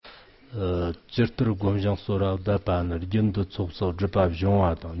제트르 공장 소라다 바늘 진도 촉소 접합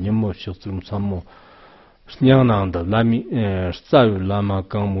용화도 님모 식좀 삼모 냥난다 라미 사유 라마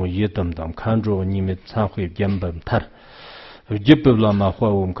강모 예담담 칸조 님의 참회 겸범 탈 집불라마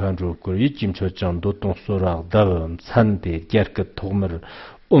화움 칸조 그 이쯤 저장도 동소라 다음 산대 깨끗 도물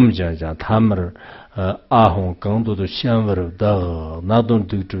umjaja tamar ahon 강도도 시안버다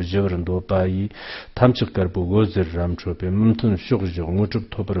나돈도 주저런도 바이 탐측거부 고즈를 ram초베 문튼 쇼그죠 무줍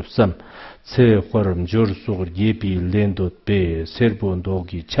토버럽삼 세 화름 조르속 예비 렌도 베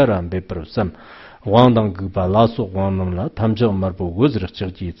세르본도기 차람 베버럽삼 왕당 그 발라소 왕남라 탐적 말보 고즈를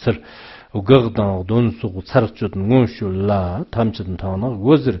저기 츠 우거당 돈속 차르쯧 응쇼라 탐측 타나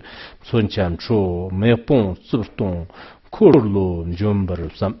고즈 손참초 메뽕 습동 쿨로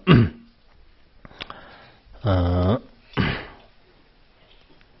좀버럽삼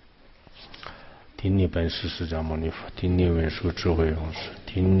听你本师释迦牟尼佛，听你文殊智慧勇士，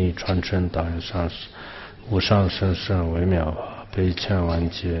听你传承大圆上师，无上甚深微妙法，悲千万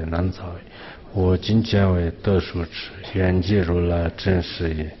劫难遭遇。我今见为得殊持，愿解如来真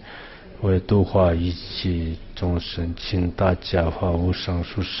实也。为度化一切众生，请大家发无上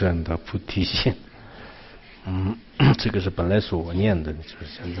殊胜的菩提心。这个是本来是我念的，就是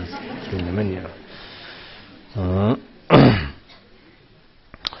现在就你们念。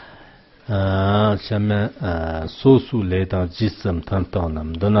下面소수 레다 지섬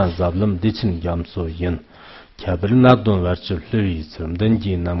탄탄남 드나 잡름 디친 ям소 인 캬브르나돈 와츠 르이섬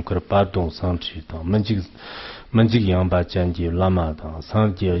던지 남커 파동 상치다 만직 양바 잔지 라마다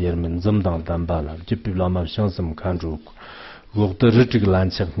상지 여르면 점당 담바라 집비 라마 상섬 칸주 고르르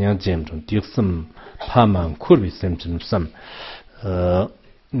찌글란착 냥잼좀 딕섬 파만 쿠르비섬쯤섬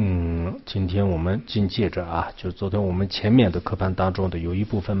今天我们紧接着啊，就昨天我们前面的课盘当中的有一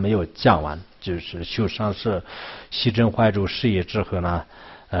部分没有讲完，就是修上师西真怀柔事业之后呢，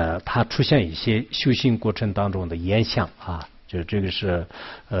它出现一些修行过程当中的言相啊，就这个是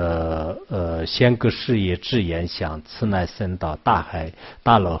先个事业智言相，此乃僧道大海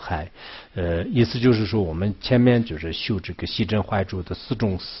大乐海。意思就是说，我们前面就是修这个西真怀柔的四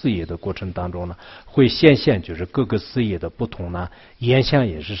种事业的过程当中呢，会显现就是各个事业的不同呢，言相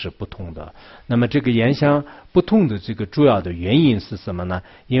也是不同的。那么这个言相不同的这个主要的原因是什么呢？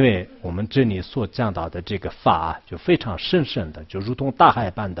因为我们这里所讲到的这个法啊，就非常深深的，就如同大海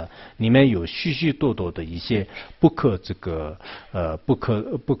般的，里面有许许多多的一些不可这个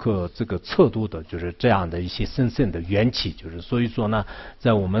这个测度的，就是这样的一些深深的缘起，就是所以说呢，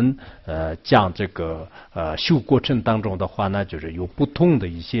在我们讲这个修过程当中的话呢，就是有不同的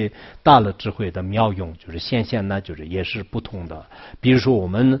一些大乐智慧的妙用，就是现象呢，就是也是不同的。比如说我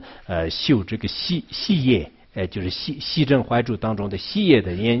们修这个细业，就是西真怀柔当中的细业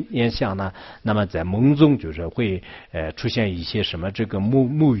的言相呢，那么在梦中就是会出现一些什么这个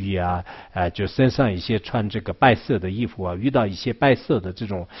沐浴啊，就身上一些穿这个白色的衣服啊，遇到一些白色的这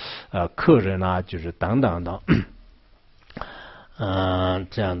种客人啊，就是等等的。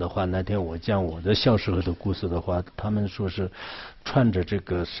这样的话，那天我讲我的小时候的故事的话，他们说是穿着这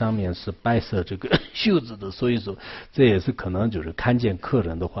个上面是白色这个袖子的，所以说这也是可能就是看见客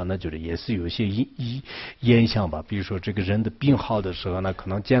人的话，那就是也是有一些烟相吧。比如说这个人的病好的时候呢，可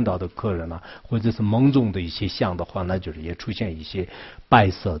能见到的客人呢，或者是梦中的一些相的话，那就是也出现一些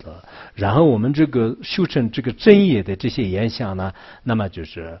白色的。然后我们这个修成这个真业的这些烟相呢，那么就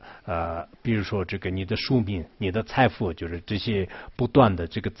是比如说这个你的寿命、你的财富，就是这些不断的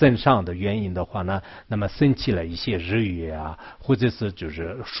这个增上的原因的话呢，那么升起了一些日月啊，或者是就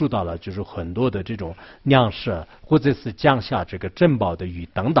是受到了就是很多的这种粮食，或者是降下这个珍宝的雨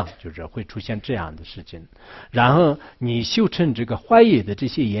等等，就是会出现这样的事情。然后你修成这个怀业的这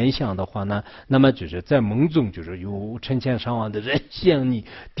些言相的话呢，那么就是在梦中就是有成千上万的人向你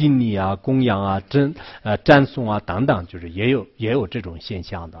顶礼啊、供养啊、赞颂啊等等，就是也有这种现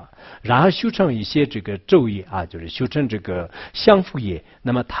象的。然后修成一些这个昼夜啊，就是修成这个相复业，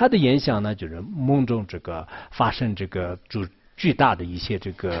那么它的言相呢，就是梦中这个发生这个巨大的一些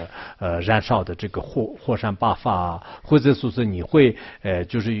这个燃烧的这个火山爆发啊，或者说是你会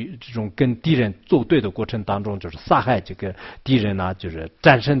就是这种跟敌人作对的过程当中，就是杀害这个敌人啊，就是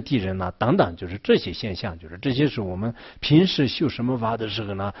战胜敌人啊等等，就是这些现象，就是这些是我们平时修什么法的时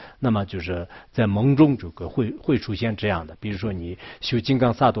候呢，那么就是在梦中这个会出现这样的。比如说你修金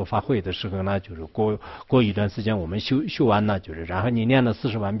刚萨埵法会的时候呢，就是过一段时间我们修完呢，就是然后你念了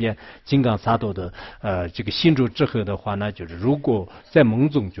40万遍金刚萨埵的这个心咒之后的话呢，就是如如果在梦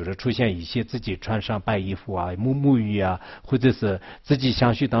中就是出现一些自己穿上白衣服啊、沐浴啊，或者是自己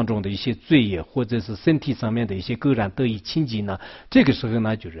相续当中的一些罪业，或者是身体上面的一些垢染得以清净呢，这个时候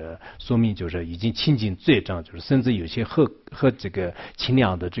呢，就是说明就是已经清净罪障，就是甚至有些喝这个清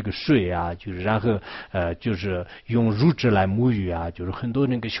凉的这个水啊，就是然后就是用乳汁来沐浴啊，就是很多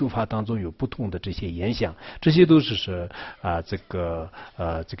那个修法当中有不同的这些言想，这些都是这个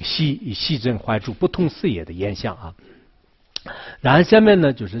细正怀住不同视野的言想啊。然后下面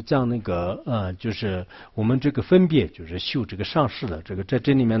呢，就是讲那个就是我们这个分别，就是修这个上士的这个，在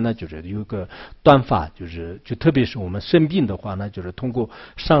这里面呢，就是有一个断法，就特别是我们生病的话呢，就是通过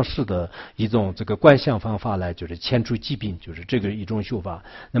上士的一种这个观想方法来，就是牵除疾病，就是这个一种修法。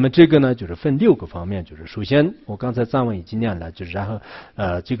那么这个呢，就是分6个方面，就是首先我刚才藏文已经念了，就是然后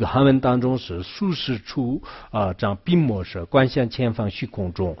这个韩文当中是数世出这并模式观想前方虚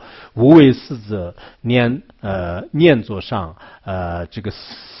空中无为四者念作上。这个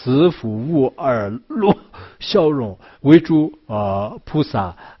十福无二路笑容为诸菩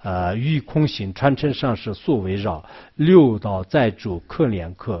萨于空行传承上师所围绕6道在诸可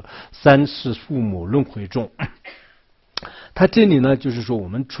怜客3世父母轮回中。他这里呢，就是说我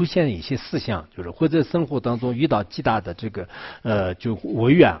们出现一些思想，就是或者生活当中遇到极大的这个就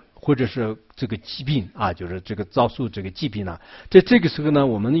违愿，或者是这个疾病啊，就是这个遭受这个疾病呢，在这个时候呢，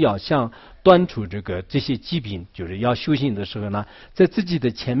我们要像断除这些疾病，就是要修行的时候呢，在自己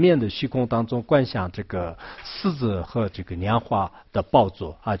的前面的虚空当中观想这个狮子和这个莲花的宝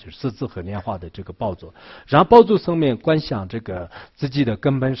座啊，就是狮子和莲花的这个宝座，然后宝座上面观想这个自己的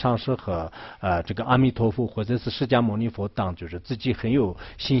根本上师和这个阿弥陀佛或者是释迦牟尼佛当就是自己很有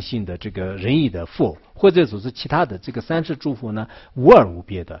信心的这个仁义的佛，或者说是其他的这个3世诸佛呢，无二无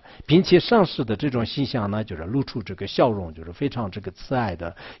别的，并且上师的这种形象呢，就是露出这个笑容，就是非常这个慈爱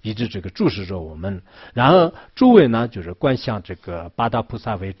的，一直这个注视着我们。然后诸位呢，就是观想这个八大菩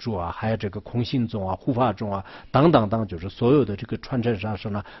萨为主啊，还有这个空行宗啊、护法宗啊等等等，就是所有的这个传承上师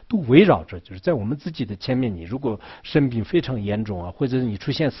呢，都围绕着，就是在我们自己的前面。你如果生病非常严重啊，或者你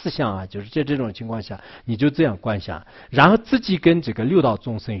出现思想啊，就是在这种情况下，你就这样观想，然后自己跟这个6道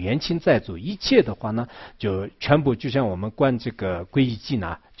众生缘亲在做一切的话呢，就全部就像我们观这个皈依记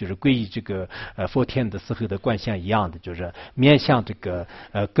呢，就是皈依这个佛天的时候的观想一样的，就是面向这个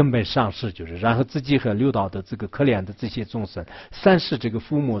根本上师，就是然后自己和6道的这个可怜的这些众生，3世这个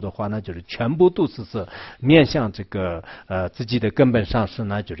父母的话呢，就是全部都是面向这个自己的根本上师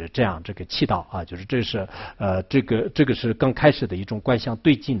呢，就是这样这个祈祷啊，就是这是这个是刚开始的一种观想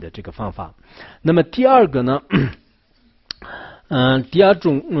对境的这个方法。那么第二个呢，第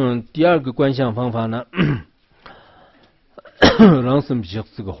二个观想方法呢。让什么些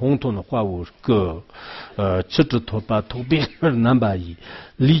这个红土的话物个吃着托把土边南巴伊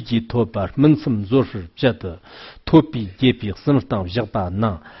立即托把门什么做事觉得托比也比什么当下把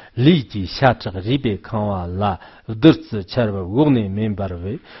那立即下这个里边看完了得是切了我呢明白了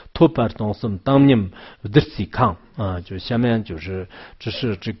托把当什么当年得是看就是下面就是这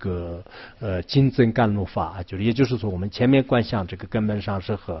是这个金针甘露法，就是也就是说我们前面观想这个根本上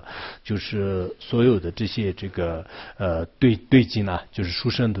是和就是所有的这些这个对境呢，就是殊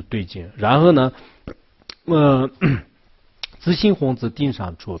胜的对境，然后呢自信弘自定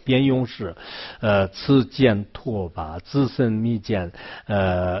上处边用事此见拓跋自身密见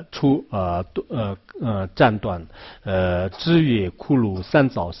出战断知月骷髅三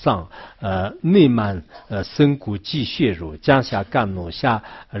早上内满深谷积血肉江下甘露下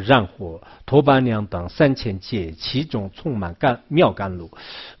燃火陀跋娘等3000界其中充满妙甘露。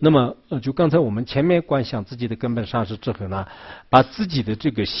那么就刚才我们前面观想自己的根本上师之后呢，把自己的这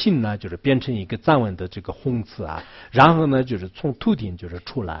个心呢，就是变成一个藏文的这个红字啊，然后呢就是从秃顶就是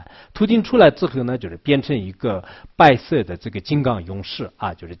出来，秃顶出来之后呢，就是变成一个白色的这个金刚勇士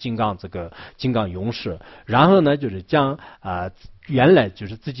啊，就是金刚勇士，然后呢就是将原来就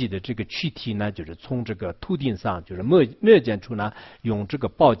是自己的这个躯体呢，就是从这个秃顶上就是没见处呢，用这个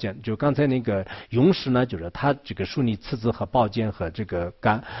宝剑，就刚才那个勇士呢，就是他这个竖尼刺子和宝剑和这个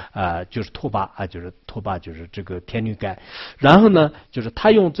就是拓跋啊，就是拓跋就是这个天女盖，然后呢，就是他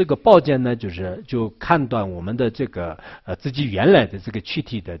用这个宝剑呢，就砍断我们的这个自己原来的这个躯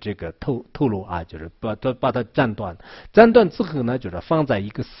体的这个头颅啊，就是把它斩断之后呢，就是放在一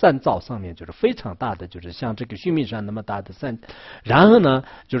个山灶上面，就是非常大的，就是像这个须弥山那么大的山。然后呢，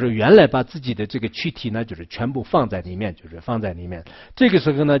就是原来把自己的这个躯体呢，就是全部放在里面，就是放在里面。这个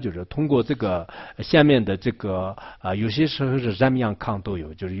时候呢，就是通过这个下面的这个有些时候是燃阳炕都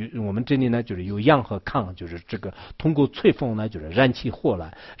有，就是我们这里呢，就是有阳和炕，就是这个通过吹风呢，就是燃起火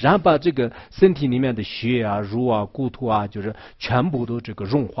来，然后把这个身体里面的血啊、肉啊、骨头啊，就是全部都这个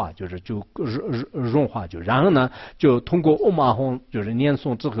融化，就是融化，就然后呢，就通过欧玛红就是念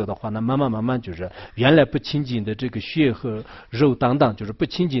诵之后的话呢，慢慢就是原来不清净的这个血和肉等等，就是不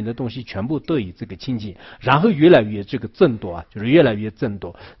清净的东西全部得以这个清净，然后越来越这个增多啊，就是越来越增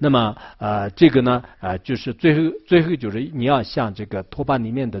多。那么这个呢就是最后就是你要像这个托巴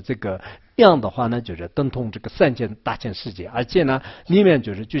里面的这个样的话呢，就是登通这个三千大千世界，而且呢里面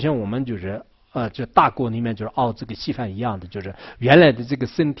就是就像我们就是这大锅里面就是熬这个稀饭一样的，就是原来的这个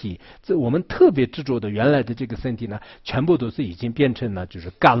身体，我们特别执着的原来的这个身体呢，全部都是已经变成了就是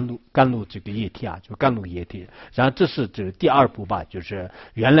甘露这个液体啊，就甘露液体。然后这是第二步吧，就是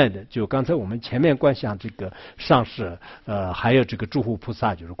原来的，就刚才我们前面观想这个上师，还有这个诸护菩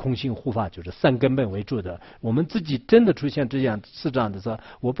萨，就是空性护法，就是三根本为主的。我们自己真的出现这样的时候，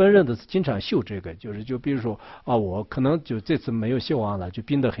我本人的是经常修这个，就比如说我可能就这次没有修完了，就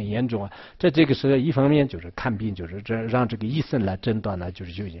病得很严重啊，这个时候一方面就是看病，就是让这个医生来诊断呢，就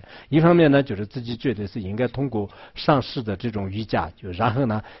是修行；一方面呢，就是自己觉得是应该通过上师的这种瑜伽，就然后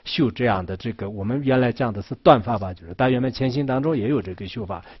呢修这样的这个我们原来讲的是断法吧，就是大圆满前行当中也有这个修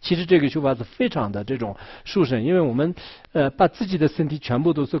法。其实这个修法是非常的这种殊胜，因为我们把自己的身体全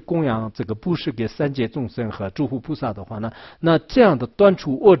部都是供养这个布施给三界众生和诸护菩萨的话呢，那这样的断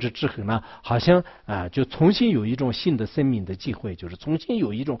除恶执之后呢，好像就重新有一种新的生命的机会，就是重新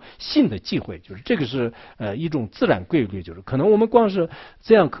有一种新的机会。就是这个是一种自然规律，就是可能我们光是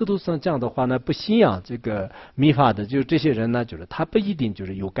这样口头上讲的话呢，不信仰这个密法的，就是这些人呢，就是他不一定就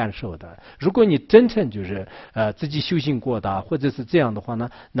是有感受的。如果你真正就是自己修行过的，或者是这样的话呢，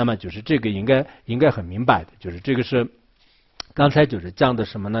那么就是这个应该很明白的，就是这个是。刚才就是讲的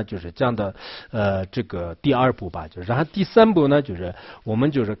什么呢？就是讲的这个第二步吧，就是然后第三步呢，就是我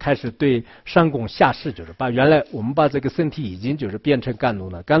们就是开始对上供下施，就是原来我们把这个身体已经就是变成甘露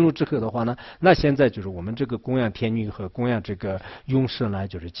了，甘露之后的话呢，那现在就是我们这个供养天女和供养这个勇士呢，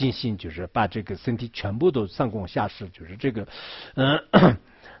就是进行就是把这个身体全部都上供下施，就是这个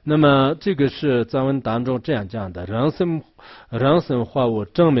那么这个是藏文当中这样讲的：人生化我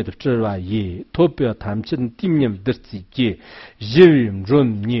正面的之外也，特别他们进地面的世界，因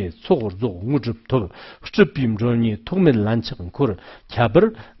人你错做物质头，是比着你透明蓝色苦儿，卡不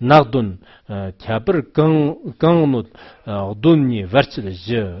那顿卡不刚诺顿你玩起来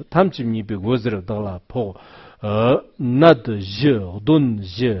些，他们进你被我知道了破。那的热顿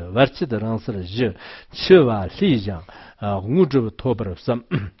热，而且的人是热，吃完力量物质脱不了什。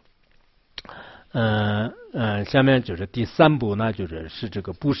下面就是第三步呢，是这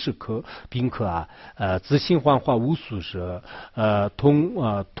个布施宾客啊，自性幻化无数舍，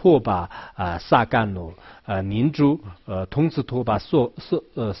托巴萨甘诺，凝珠通知托巴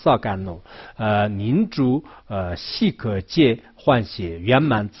萨甘诺，凝珠细可借换血圆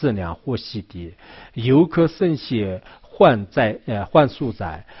满质量或洗涤，有可生血。换素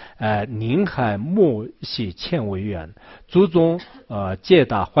载，宁海莫系千为缘，祖宗皆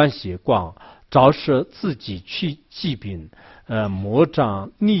大欢喜光，昭示自己去疾病，魔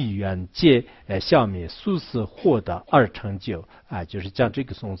障逆缘皆消灭，速死获得二成就啊，就是讲这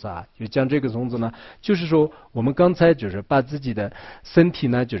个颂子啊，就讲这个颂子呢，就是说我们刚才就是把自己的身体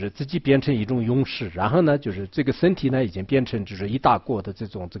呢，就是自己变成一种勇士，然后呢，就是这个身体呢已经变成就是一大锅的这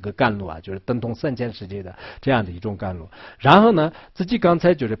个甘露啊，就是等同三千世界的这样的一种甘露，然后呢，自己刚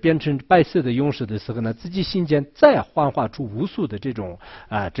才就是变成白色的勇士的时候呢，自己心间再幻化出无数的这种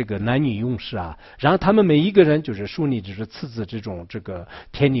这个男女勇士啊，然后他们每一个人就是树立就是次子这种这个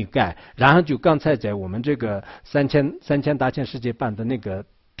天女盖，然后就刚才在我们这个三千大千世界办的那个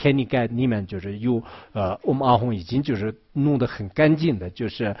天女盖里面，就是有我们阿訇已经就是弄得很干净的，就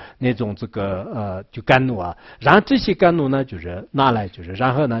是那种这个就甘露啊，然后这些甘露呢就是拿来就是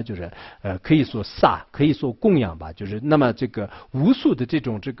然后呢就是可以说撒，可以说供养吧，就是那么这个无数的这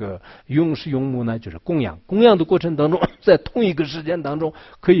种这个勇士勇母呢就是供养的过程当中，在同一个时间当中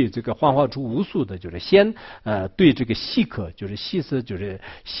可以这个幻化出无数的就是先对这个细可就是细是就是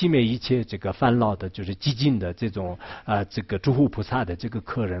熄灭一切这个烦恼的就是寂静的这种这个诸护菩萨的这个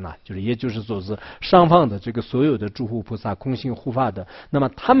客人人啊，就是也就是说是上方的这个所有的诸护菩萨空性护法的，那么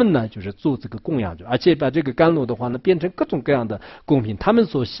他们呢就是做这个供养，而且把这个甘露的话呢变成各种各样的贡品，他们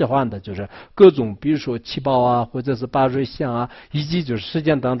所喜欢的就是各种，比如说七宝啊，或者是八瑞相啊，以及就是实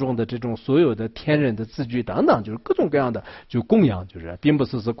践当中的这种所有的天人的字句等等，就是各种各样的就供养，就是并不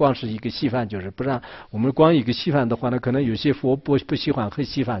是光是一个稀饭，就是不然我们光一个稀饭的话呢，可能有些佛不喜欢喝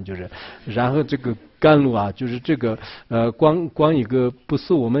稀饭，就是然后这个甘露啊，就是这个光一个不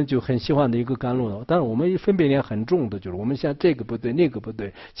是我们就很喜欢的一个甘露的，但是我们分别念很重的，就是我们像这个不对那个不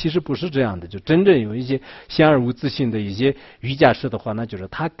对，其实不是这样的，就真正有一些相而无自性的一些瑜伽师的话呢，就是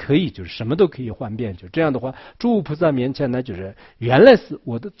他可以就是什么都可以幻变，就这样的话，诸佛菩萨面前呢，就是原来是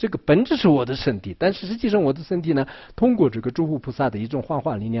我的这个本质是我的身体，但是实际上我的身体呢，通过这个诸佛菩萨的一种幻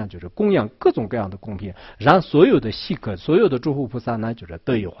化力量，就是供养各种各样的供品，让所有的细客，所有的诸佛菩萨呢，就是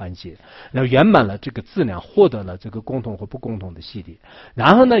得以欢喜，然后圆满了这个质量，获得了这个共同和不共同的洗礼。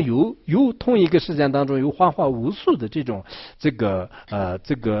然后呢，由同一个事件当中，有幻化无数的这种这个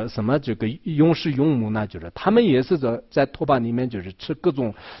什么这个勇士勇母呢，就是他们也是在托巴里面就是吃各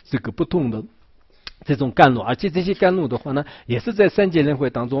种这个不同的这种甘露，而且这些甘露的话呢，也是在三界轮回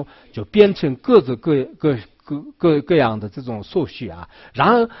当中就变成各样的这种受序啊，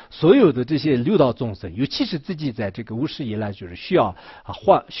然后所有的这些六道众生，尤其是自己在这个无始以来就是需要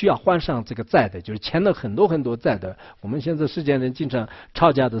还上这个债的，就是欠了很多很多债的。我们现在世间人经常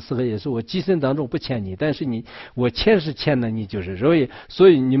吵架的时候，也是我今生当中不欠你，但是我欠是欠了你，就是所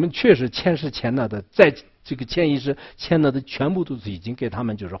以你们确实欠是欠了的，在这个欠意识欠了的全部都是已经给他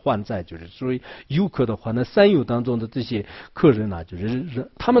们就是还债，就是所以游客的话呢，三有当中的这些客人呢，就是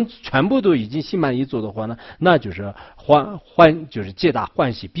他们全部都已经心满意足的话呢，那就是就是皆大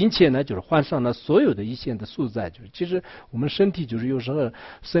欢喜，并且呢就是还上了所有的一线的宿债。就是其实我们身体就是有时候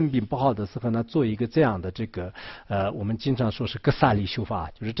生病不好的时候呢，做一个这样的这个我们经常说是格萨里修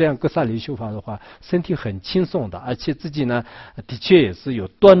法，就是这样格萨里修法的话，身体很轻松的，而且自己呢的确也是有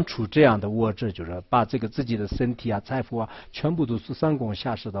端出这样的物质，就是把这个自己的身体啊、财富啊，全部都是上供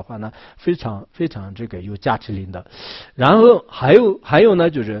下施的话呢，非常非常这个有加持力的。然后还有呢，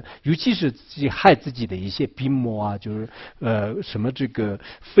就是尤其是自己害自己的一些病魔啊，就是什么这个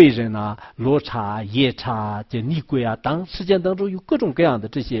废人啊、罗刹、夜叉、这厉鬼啊，世间当中有各种各样的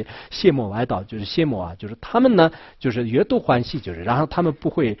这些邪魔外道，就是邪魔啊，就是他们呢，就是越都欢喜，就是然后他们不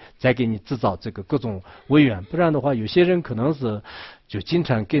会再给你制造这个各种违缘，不然的话，有些人可能是就经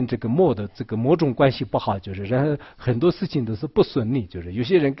常跟这个魔种关系不好，就是然后很多事情都是不顺利，就是有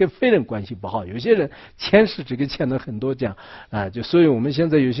些人跟非人关系不好，有些人欠是这个欠了很多这样啊，就所以我们现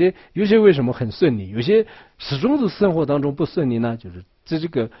在有些为什么很顺利，有些始终是生活当中不顺利呢，就是这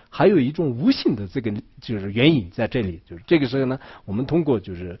个还有一种无形的这个就是原因在这里，就是这个时候呢，我们通过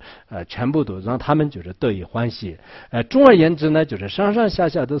就是全部都让他们就是得以欢喜，总而言之呢，就是上上下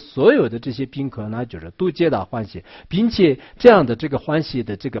下的所有的这些宾客呢，就是都皆大欢喜，并且这样的这个欢喜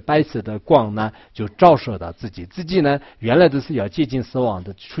的这个白色的光呢，就照射到自己呢，原来都是要接近死亡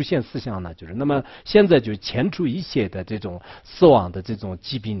的，出现思想呢，就是那么现在就遣除一切的这种死亡的这种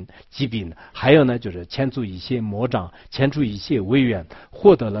疾病，还有呢就是遣除一些魔障，遣除一切违缘，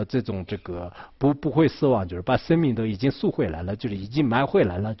获得了这种这个不会死亡，就是把生命都已经赎回来了，就是已经买回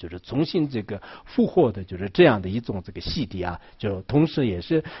来了，就是重新这个复活的，就是这样的一种这个洗涤啊，就同时也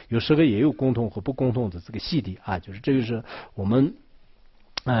是有时候也有共同和不共同的这个洗涤啊，就是这个是我们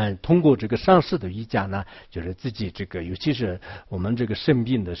通过这个上师的瑜伽呢，就是自己这个尤其是我们这个生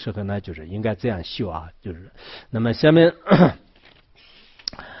病的时候呢，就是应该这样修啊，就是那么下面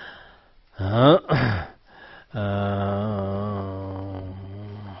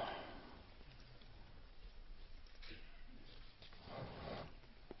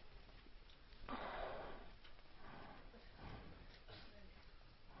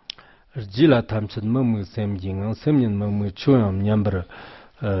Jila tamchid mamu sem jingang semyin mamu choyam nyambar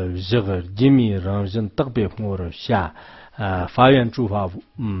zhigar jimi rangjin takbe ngor xia 发愿诸法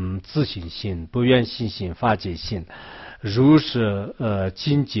自信心，不愿信心法界心，如是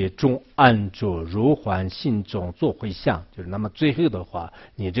境界中按着如幻心中做回向，就是那么最后的话，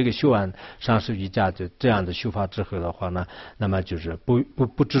你这个修完上师瑜伽就这样的修法之后的话呢，那么就是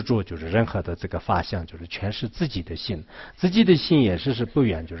不执着，就是任何的这个法相，就是全是自己的心，自己的心也是不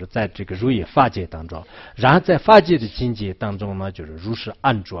远，就是在这个如也法界当中，然后在法界的境界当中呢，就是如是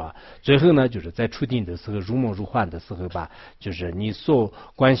按着啊，最后呢，就是在出定的时候，如梦如幻的时候吧，就是你所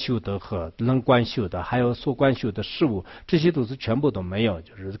观修的和能观修的，还有所观修的事物，这些都是全部都没有。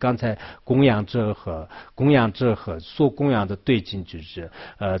就是刚才供养者和所供养的对境，就是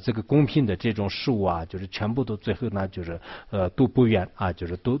这个公平的这种事物啊，就是全部都最后呢，就是都不远啊，就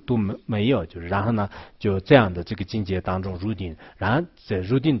是都没有，就是然后呢，就这样的这个境界当中入定，然后在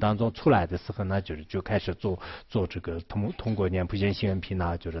入定当中出来的时候呢，就开始做这个通过念普贤行愿品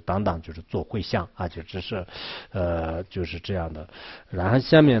啊，就是等等，就是做回向啊，就只是就是这样的。然后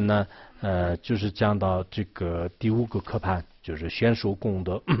下面呢，就是讲到这个第5个课盘，就是宣说功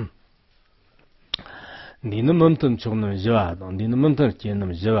德。你能不能就能一万当，你能不能见那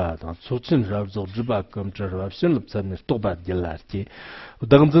么一万当？出勤时做只把跟这是吧？心里才能多把进来的。我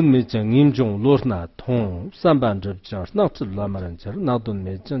当时没讲严重落那痛3班这讲那是那么人讲那都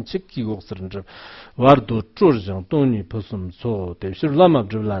没讲7几个是人这玩都做讲东尼不是么错的，是那么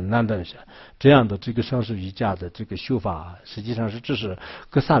这难难的些。这样的这个上师瑜伽的这个修法，实际上是这是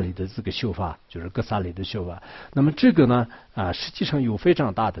格萨里的这个修法，就是格萨里的修法。那么这个呢实际上有非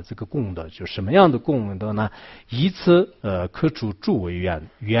常大的这个功德，就什么样的功德呢？一次可处诸为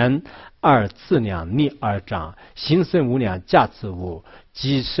缘2次量逆2障，心生无量价值物，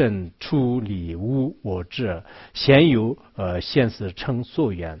即身处理无我智，现有现世成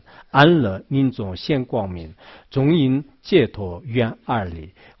所愿，安乐宁中现光明，终因解脱愿2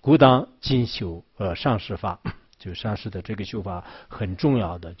理，故当精修上师法。就上师的这个修法很重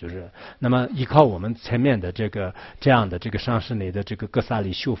要的，就是那么依靠我们前面的这样的这个上师内的这个格萨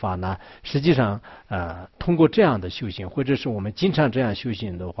里修法呢，实际上通过这样的修行，或者是我们经常这样修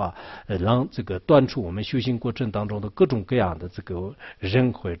行的话，让这个断除我们修行过程当中的各种各样的这个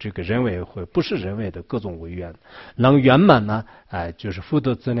人为这个人为或不是人为的各种违缘，让圆满呢就是福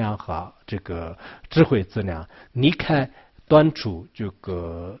德资粮和这个智慧资粮离开断除这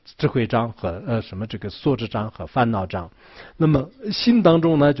个智慧障和什么这个所知障和烦恼障，那么心当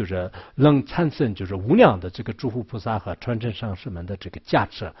中呢，就是能产生就是无量的这个诸佛菩萨和传承上师们的这个加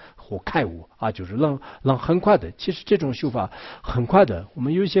持或开悟啊，就是让很快的，其实这种修法很快的。我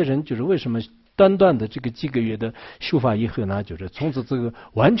们有一些人就是为什么短短的这个几个月的修法以后呢，就是从此这个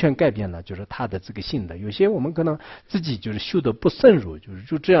完全改变了，就是他的这个性的。有些我们可能自己就是修的不深入，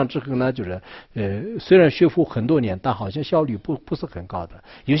就这样之后呢，就是虽然学佛很多年，但好像效率不是很高的。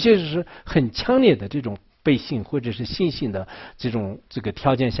有些是很强烈的这种背信或者是信心的这个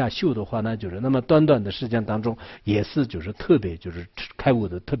条件下修的话呢，就是那么短短的时间当中也是就是特别就是开悟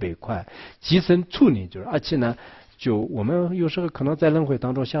的特别快，即生处理就是而且呢。就我们有时候可能在轮回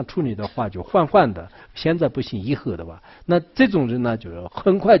当中想处理的话，就换的，现在不行以后的吧。那这种人呢，就是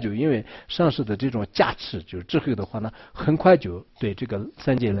很快就因为上师的这种加持，就是智慧的话呢，很快就对这个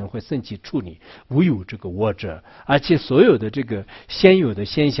三界轮回升起处理，无有这个我者，而且所有的这个现有的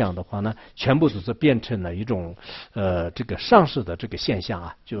现象的话呢，全部都是变成了一种这个上师的这个现象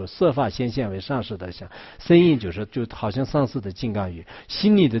啊，就色法现象为上师的像，声音就好像上师的金刚语，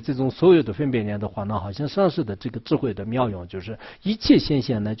心里的这种所有的分别念的话呢，好像上师的这个智慧的妙用，就是一切现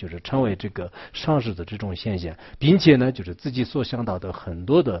象呢，就是成为这个上师的这种现象，并且呢，就是自己所想到的很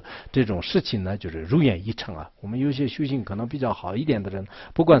多的这种事情呢，就是如愿以偿啊。我们有些修行可能比较好一点的人，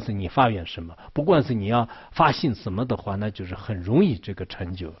不管是你发愿什么，不管是你要发心什么的话呢，就是很容易这个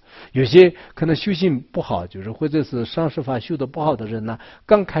成就。有些可能修行不好，就是或者是上师法修的不好的人呢，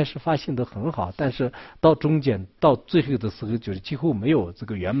刚开始发心的很好，但是到中间到最后的时候，就是几乎没有这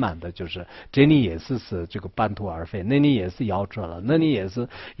个圆满的，就是这里也是这个半途而废，那里也是夭折了，那里也是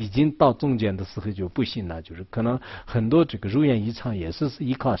已经到中间的时候就不行了，就是可能很多这个如愿以偿也是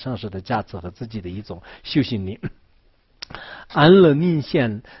依靠上师的加持和自己的一种修行力。安乐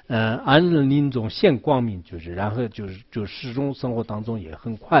宁中现光明，就是然后就始终生活当中也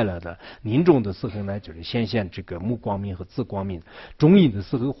很快乐的。临终的时候呢，就是现这个目光明和自光明。终隐的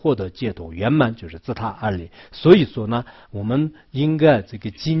时候获得解脱圆满，就是自他2理。所以说呢，我们应该这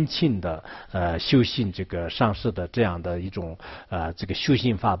个精勤的修行这个上师的这样的一种这个修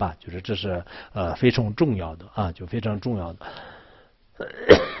行法吧，就是这是非常重要的啊，就非常重要的。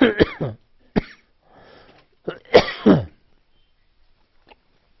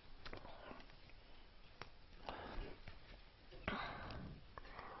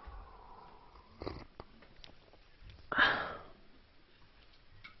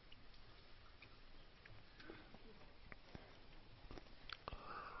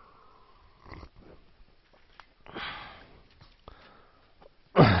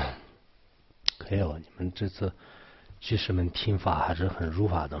可以了，你们这次居士们听法还是很入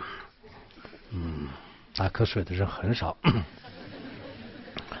法的，打瞌睡的人很少，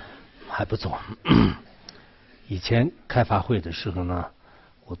还不错。以前开法会的时候呢，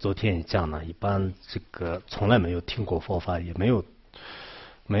我昨天也讲了，一般这个从来没有听过佛法，也没有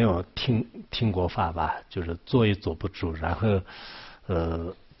没有听过法吧，就是坐也坐不住，然后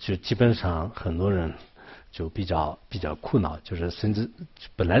就基本上很多人就比较苦恼，就是甚至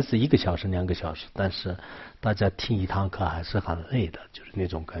本来是1个小时2个小时，但是大家听一堂课还是很累的，就是那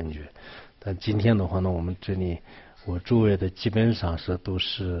种感觉。但今天的话呢，我们这里我诸位的基本上是都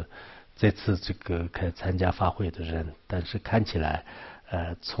是这次这个参加法会的人，但是看起来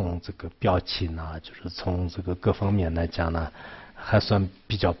从这个表情啊，就是从这个各方面来讲呢，还算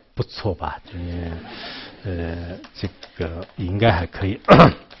比较不错吧，就是这个应该还可以。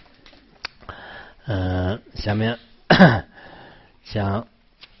下面讲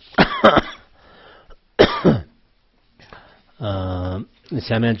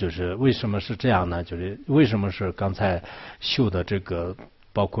下面就是为什么是这样呢？就是为什么是刚才修的这个，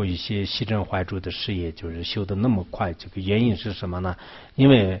包括一些西正怀主的事业，就是修的那么快，这个原因是什么呢？因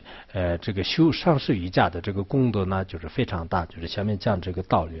为这个修上师瑜伽的这个功德呢，就是非常大，就是下面讲这个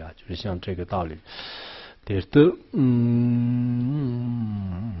道理啊，就是像这个道理。怎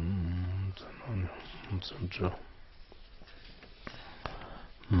么着？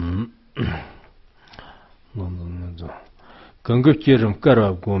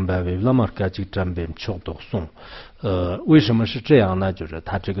为什么是这样呢？就是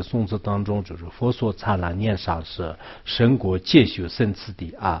他这个颂词当中，就是佛所刹那念上师，神国戒修生次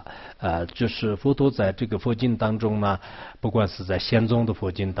第啊，就是佛陀在这个佛经当中呢，不管是在显宗的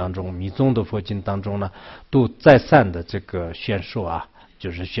佛经当中、密宗的佛经当中呢，都再三的这个宣说啊。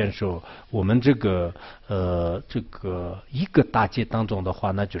就是宣说我们这个一个大劫当中的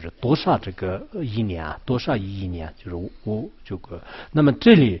话，那就是多少这个一年啊，多少一亿年，就是这个。那么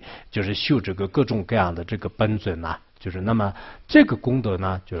这里就是修这个各种各样的这个本尊呐。就是那么这个功德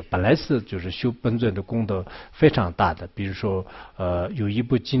呢，就是本来是就是修本尊的功德非常大的。比如说有一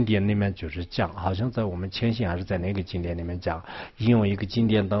部经典里面就是讲，好像在我们前行还是在哪个经典里面讲，引用一个经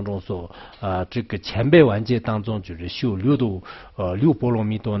典当中说，这个千百万劫当中就是修六波罗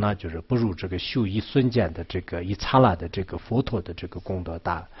蜜多呢，就是不如这个修一瞬间的这个一刹那的这个佛陀的这个功德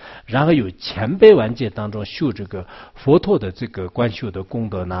大。然后有千百万劫当中修这个佛陀的这个观修的功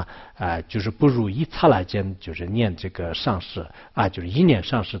德呢，就是不如一刹那间就是念这个上师啊，就是一念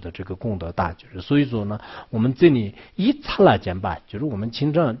上师的这个功德大，就是所以说呢，我们这里一刹那间吧，就是我们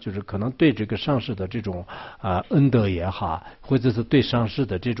经常就是可能对这个上师的这种恩德也好，或者是对上师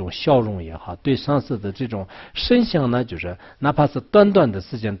的这种笑容也好，对上师的这种声响呢，就是哪怕是短短的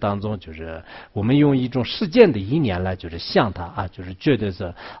时间当中，就是我们用一种实践的意念来就是向他啊，就是觉得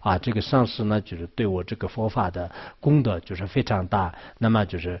是这个上师呢，就是对我这个佛法的功德就是非常大。那么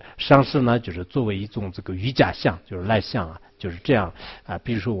就是上师呢，就是作为一种这个瑜伽相，就是赖相啊，就是这样啊。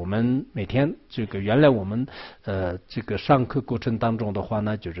比如说我们每天这个原来我们这个上课过程当中的话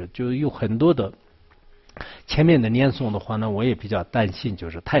呢，就有很多的。前面的念诵的话呢，我也比较担心，就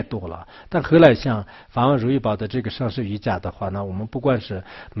是太多了。但后来像法王如意宝的这个上师瑜伽的话呢，我们不管是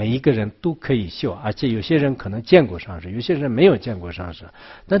每一个人都可以修，而且有些人可能见过上师，有些人没有见过上师。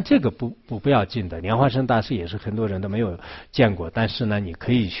但这个不要紧的，莲花生大师也是很多人都没有见过，但是呢，你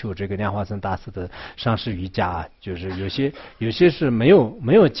可以修这个莲花生大师的上师瑜伽，就是有些是没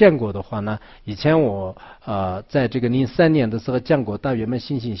有见过的话呢，以前我在这个03年的时候讲过大圆满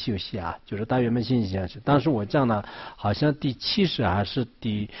心性休息啊，就是大圆满心性休息。当时我讲了好像第70还是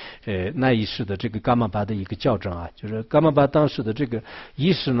第那一世的这个伽玛巴的一个校正啊，就是伽玛巴当时的这个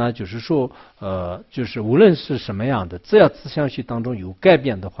意识呢，就是说就是无论是什么样的，只要自相续当中有改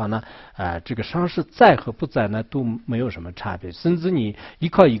变的话呢，这个上师在和不在呢都没有什么差别，甚至你依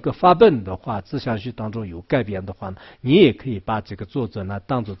靠一个法本的话，自相续当中有改变的话呢，你也可以把这个作者呢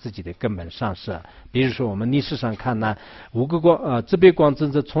当做自己的根本上师。比如说我们历史上看呢，无垢光这辈光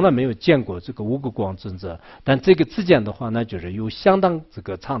尊者从来没有见过这个无垢光尊者，但这个之间的话呢，就是有相当这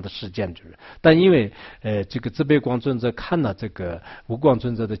个长的时间，就是但因为这个这辈光尊者看了这个无光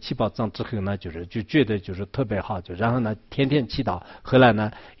尊者的七宝藏之后呢，就觉得就是特别好，就然后呢天天祈祷，后来呢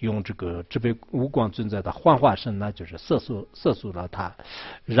用这个这辈无光尊者的幻化身呢，就是摄受了他，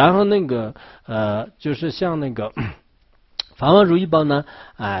然后那个就是像那个。法王如意宝呢，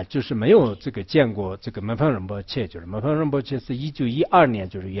就是没有这个见过这个门方仁波切，就是门方仁波切是1912年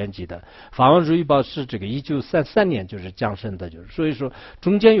就是圆寂的，法王如意宝是这个1933年就是降生的，就是所以说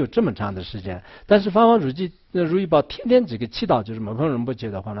中间有这么长的时间。但是法王如意宝天天这个祈祷就是摩诃仁波切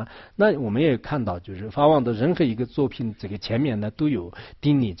的话呢，那我们也看到就是法王的任何一个作品这个前面呢都有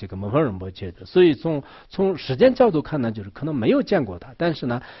定立这个摩诃仁波切的，所以从时间角度看呢，就是可能没有见过他，但是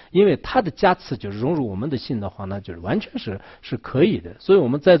呢，因为他的加持就是融入我们的心的话呢，就是完全是可以的。所以我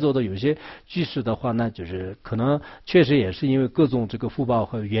们在座的有些居士的话呢，就是可能确实也是因为各种这个福报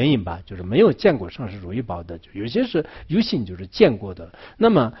和原因吧，就是没有见过上师如意宝的，就有些是有幸就是见过的。那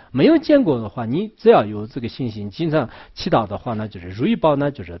么没有见过的话，你只要有这个信心，经常祈祷的话呢，就是如意宝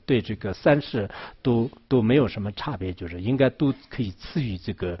呢，就是对这个三世都没有什么差别，就是应该都可以赐予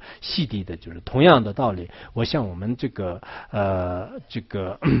这个悉地的，就是同样的道理。我想我们这个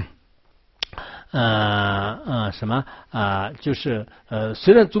就是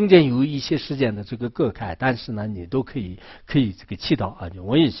虽然中间有一些时间的这个隔开，但是呢，你都可以这个祈祷啊。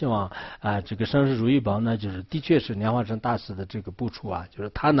我也希望这个上师如意宝呢，就是的确是莲花生大师的这个部署啊，就是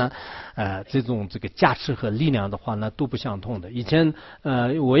他呢这种这个加持和力量的话呢都不相同的。以前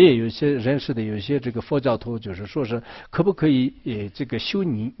我也有些认识的有些这个佛教徒就是说是可不可以这个修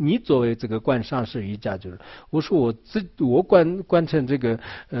你作为这个观上师瑜伽，就是我说我观成这个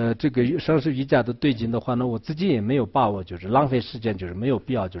上师瑜伽的对境的话呢，我自己也没有把握，就是浪费时间，就是没有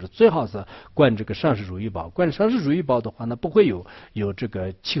必要，就是最好是观这个上师如意宝。观上师如意宝的话呢，不会有这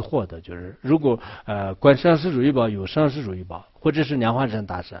个起惑的，就是如果观上师如意宝有上师如意宝，或者是莲花生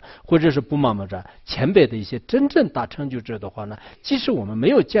大师，或者是布玛摩扎前辈的一些真正大成就者的话呢，即使我们没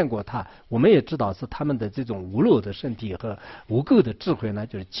有见过他，我们也知道是他们的这种无漏的身体和无垢的智慧呢，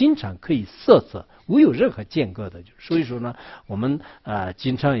就是经常可以色无有任何间隔的。所以说呢，我们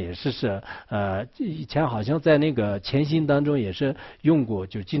经常也是以前好像在那个前行当中也是用过，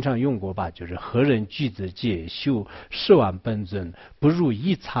就经常用过吧，就是何人具自戒修10万本尊，不入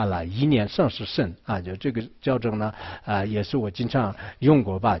一刹那一念上师圣啊，就这个教证呢也是我经常用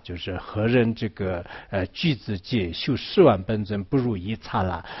过吧，就是何人这个具自戒修10万本尊，不入一刹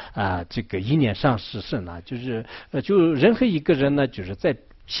那这个一念上师圣啊，就是就任何一个人呢，就是在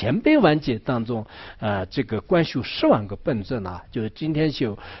前辈完结当中这个观修10万个本尊啊，就是今天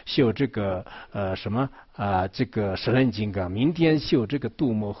修这个这个十轮金刚，明天修这个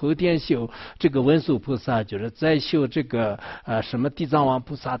度母，后天修这个文殊菩萨，就是再修这个地藏王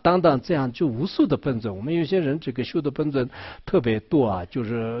菩萨等等，这样就无数的本尊。我们有些人这个修的本尊特别多啊，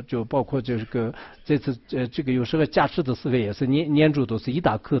就包括这次这个有时候加持的时候也是念珠都是一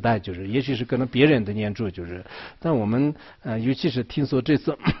大口袋，就是也许是可能别人的念珠，就是但我们尤其是听说这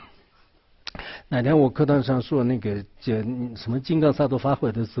次那天我课堂上说那个什么金刚萨埵法会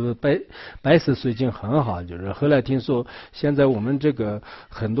的时候，白色水晶很好，就是后来听说现在我们这个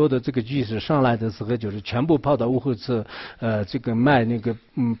很多的这个居士上来的时候，就是全部跑到屋后寺这个卖那个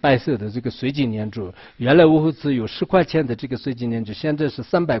白色的这个水晶念珠。原来屋后寺有10块钱的这个水晶念珠，现在是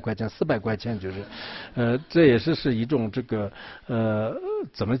300块钱、400块钱，就是这也是一种这个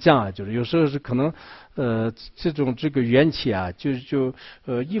怎么讲啊？就是有时候是可能这种这个缘起啊，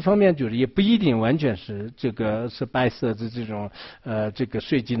一方面就是也不一定完全是这个是白色的这种这个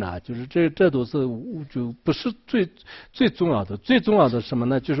水晶啊，就是这都是就不是最重要的。最重要的是什么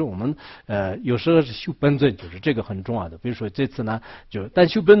呢？就是我们有时候是修本尊，就是这个很重要的。比如说这次呢，但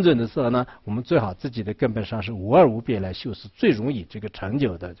修本尊的时候呢，我们最好自己的根本上是无二无别来修，是最容易这个成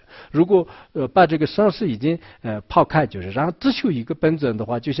就的。如果把这个上师已经抛开，就是然后只修一个本尊的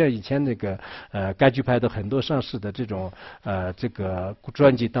话，就像以前那个该举派的很多上师的这种这个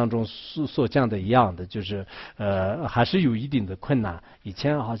传记当中所讲的一样的，就是还是有一定的困难。以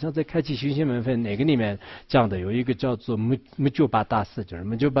前好像在开启寻心门分哪个里面讲的，有一个叫做木鸠巴大师，就是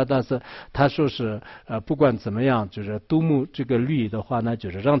木鸠巴大师，他说是不管怎么样，就是度母这个律的话呢，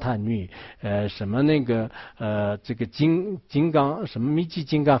就是让他女什么那个这个金刚什么密集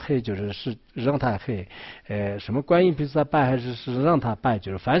金刚黑，是让他黑什么观音菩萨拜还是让他拜，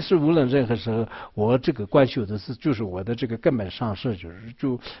就是凡是无论任何时候我这个观修的就是我的这个根本上师，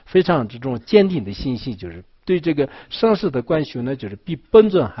就非常这种坚定的信心，就是对这个上师的观修呢，就是比本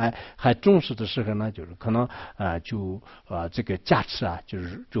尊还重视的时候呢，就是可能这个加持啊，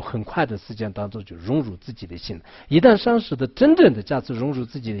就很快的时间当中就融入自己的心。一旦上师的真正的加持融入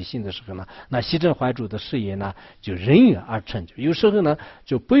自己的心的时候呢，那西正怀主的事业呢就人缘而成就。有时候呢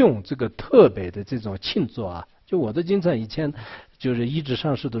就不用这个特别的这种庆祝啊。就我的经常以前就是医治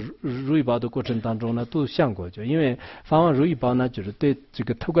上师的如意宝的过程当中呢，都想过，就因为法王如意宝呢，就是对这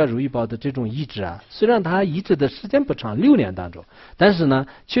个特观如意宝的这种医治啊，虽然它医治的时间不长，6年当中，但是呢，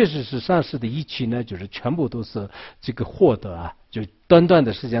确实是上师的医气呢，就是全部都是这个获得啊。就短短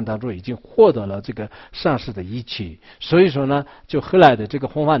的时间当中已经获得了这个上师的依据，所以说呢，就后来的这个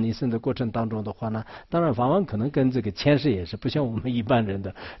弘法尼僧的过程当中的话呢，当然法王可能跟这个前世也是不像我们一般人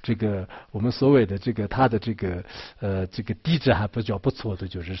的这个我们所谓的这个他的这个底子还比较不错的，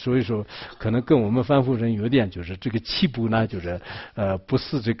就是所以说可能跟我们凡夫人有点就是这个起步呢，就是不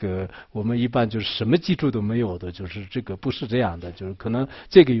是这个我们一般就是什么基础都没有的，就是这个不是这样的，就是可能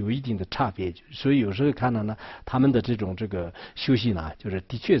这个有一定的差别，所以有时候看到呢，他们的这种这个修行呢，就是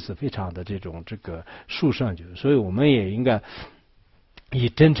的确是非常的这种这个殊胜，就是所以我们也应该以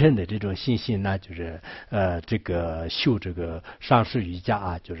真正的这种信心呢，就是这个修这个上师瑜伽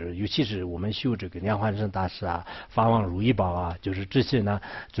啊，就是尤其是我们修这个莲花生大师啊、法王如意宝啊，就是这些呢，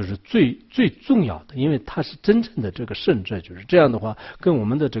就是最重要的，因为它是真正的这个圣者，就是这样的话，跟我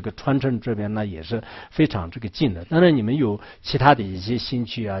们的这个传承这边呢也是非常这个近的。当然，你们有其他的一些兴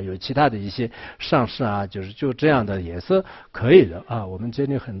趣啊，有其他的一些上师啊，就这样的也是可以的啊。我们这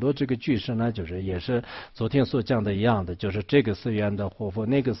里很多这个居士呢，就是也是昨天所讲的一样的，就是这个寺院的活佛，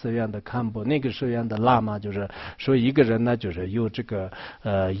那个寺院的堪布，那个寺院的喇嘛，就是说一个人呢，就是有这个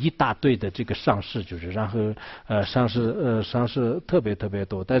一大堆的这个上师，就是然后上师特别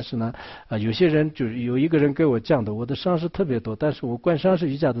多，但是呢有些人就是有一个人给我讲的，我的上师特别多，但是我观上师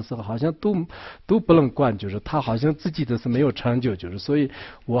瑜伽的时候好像都不能观，就是他好像自己的是没有成就，就是所以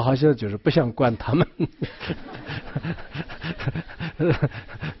我好像就是不想观他们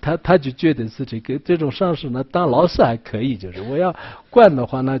他就觉得是这种上师呢当老师还可以，就是我要灌的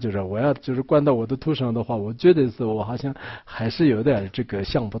话呢，就是我要就是灌到我的图上的话，我觉得是我好像还是有点这个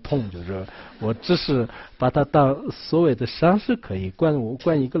想不通，就是我只是把他当所谓的上师可以灌，我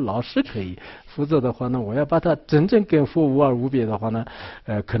灌一个老师可以，否则的话呢，我要把他真正跟佛无二无别的话呢，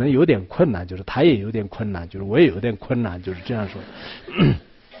可能有点困难，就是他也有点困难，就是我也有点困难，就是这样说。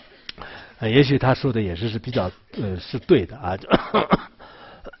也许他说的也是比较是对的啊。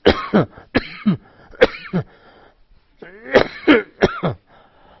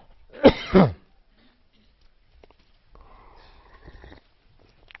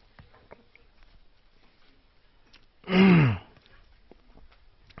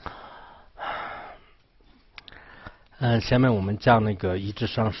下面我们讲那个一至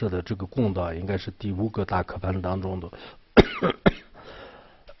上师的这个功德，应该是第5个大课盘当中的。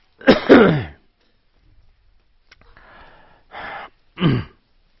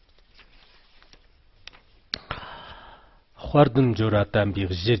화든 조라 담비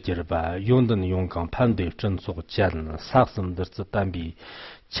지지르바 용든 용강 판대 전속 잔 삭슴들스 담비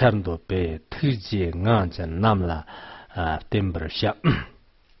찬도 배 트지 낭잔 남라 템버샤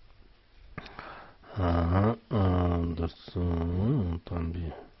더스 담비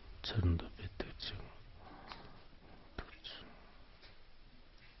찬도 배 트지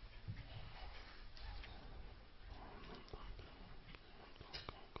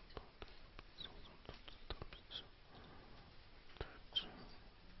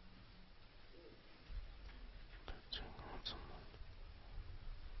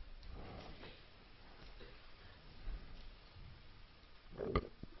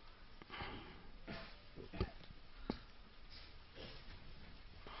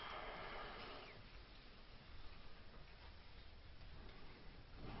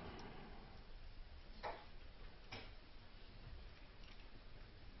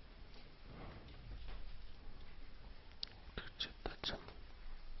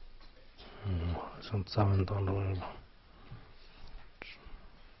像藏文当中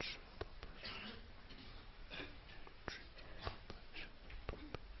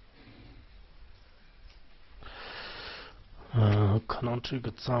可能这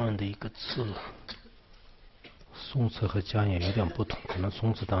个藏文的一个字宋词和讲也有点不同，可能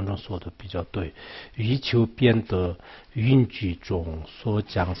宋词当中说的比较对。欲求变得云居中所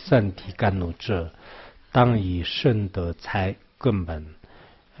讲三体甘露者，当以圣德才根本。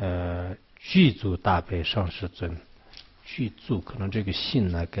具足大悲上师尊，具足可能这个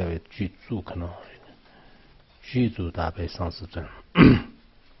信呢改为具足，可能具足大悲上师尊。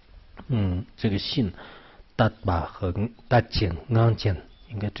这个信大把和大简昂简，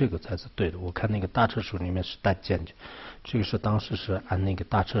应该这个才是对的。我看那个大车书里面是大简，这个是当时是按那个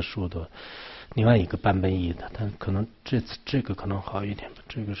大车书的另外一个版本译的，但可能这个可能好一点。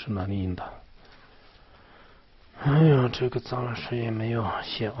这个是哪里印的？哎呀，这个藏文书也没有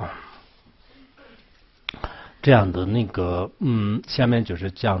写啊。这样的那个下面就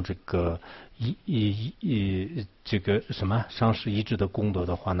是讲这个这个什么上师一致的功德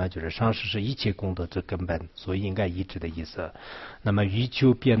的话呢，就是上师是一切功德之根本，所以应该一致的意思。那么欲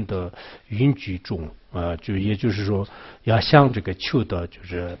求变得云居中，就也就是说要向这个求得就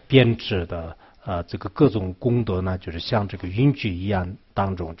是编制的这个各种功德呢，就是像这个云聚一样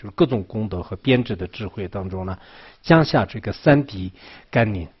当中，就是各种功德和编织的智慧当中呢，降下这个三谛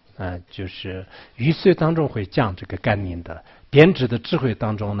甘霖，就是雨水当中会降这个甘霖的，编织的智慧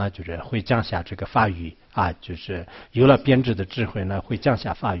当中呢，就是会降下这个法语啊，就是有了编织的智慧呢，会降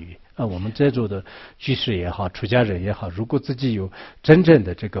下法语。我们在座的居士也好，出家人也好，如果自己有真正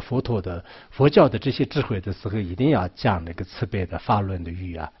的这个佛教的这些智慧的时候，一定要降那个慈悲的法论的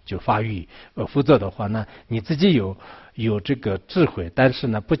语啊，就法语。否则的话呢，你自己有这个智慧，但是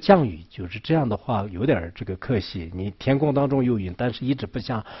呢不降雨，就是这样的话有点这个可惜。你天空当中有云，但是一直不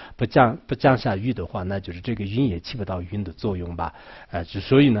降下雨的话，那就是这个云也起不到云的作用吧。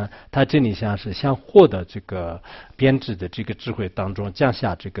所以呢，他这里像获得这个编织的这个智慧当中降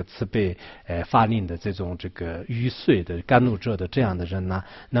下这个慈悲法令的这种这个雨水的甘露者的这样的人呢，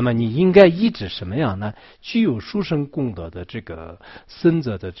那么你应该依止什么样呢？具有殊胜功德的这个僧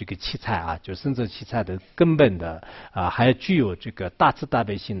者的这个器材啊，就僧者器材的根本的还具有这个大慈大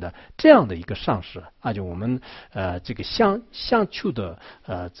悲心的这样的一个上师啊，就我们这个相求的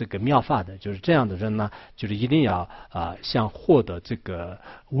这个妙法的，就是这样的人呢，就是一定要想获得这个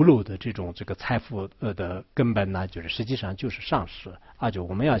无漏的这种这个财富的根本呢，就是实际上就是上师啊，就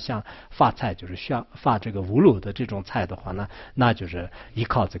我们要想发财，就是需要发这个无漏的这种财的话呢，那就是依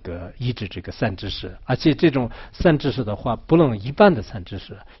靠这个依止这个善知识，而且这种善知识的话，不能一般的善知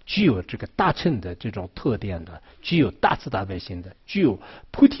识，具有这个大乘的这种特点的，具有大慈大悲心的，具有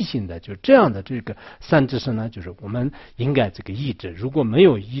菩提心的，就这样的这个善知识呢，就是我们应该这个依止。如果没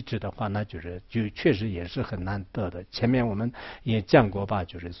有依止的话，那就确实也是很难得的。前面我们也讲过吧，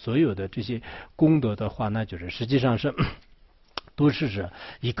就是所有的这些功德的话，那就是实际上是都是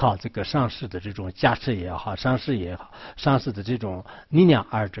依靠这个上师的这种加持也好，上师也好，上师的这种力量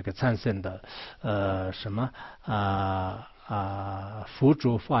而这个产生的佛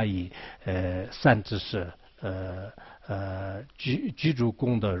著法义善知识居住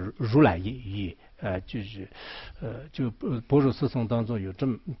功德如来意就是就般若思诵当中有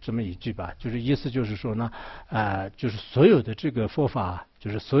这么一句吧，就是意思就是说呢，就是所有的这个佛法，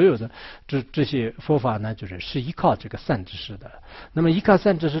就是所有的这些佛法呢，是依靠这个善知识的。那么依靠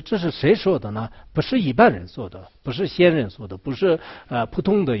善知识，这是谁说的呢？不是一般人说的，不是先人说的，不是普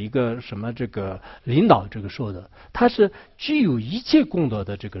通的一个什么这个领导这个说的，他是具有一切功德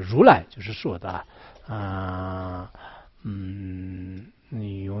的这个如来就是说的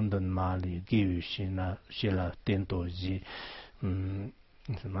你用的哪里给予写了点多集，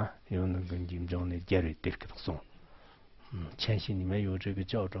什么有那个你们中的杰瑞迪克松，前期里面有这个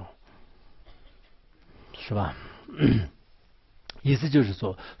教证，是吧？意思就是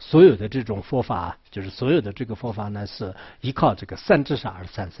说，所有的这种佛法，就是所有的这个佛法呢，是依靠这个善知识而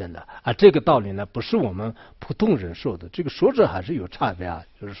产生的啊。这个道理呢，不是我们普通人说的，这个说者还是有差别啊。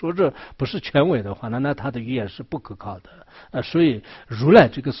就是说这不是权威的话，那他的语言是不可靠的。所以如来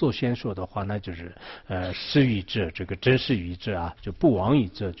这个所宣说的话呢，就是实语智，这个真实语智啊，就不妄语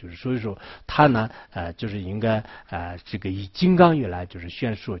智，就是所以说他呢就是应该这个以金刚语来就是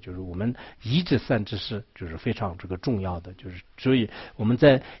宣说，就是我们依止善知识就是非常这个重要的，就是所以我们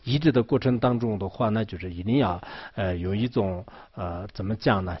在依止的过程当中的话呢，就是一定要有一种怎么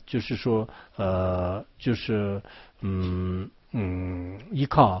讲呢？就是说就是依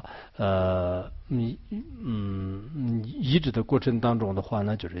靠依止的过程当中的话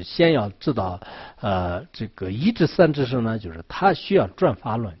呢，就是先要知道这个依止善知识呢，就是他需要转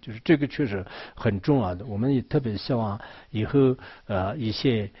法轮，就是这个确实很重要的。我们也特别希望以后一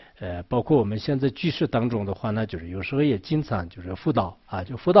些包括我们现在居士当中的话呢，就是有时候也经常就是辅导啊，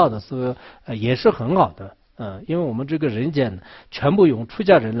就辅导的时候也是很好的。因为我们这个人间全部用出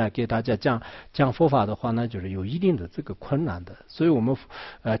家人来给大家讲佛法的话呢，就是有一定的这个困难的，所以我们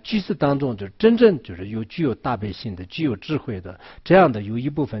居士当中就真正就是具有大悲心的、具有智慧的这样的有一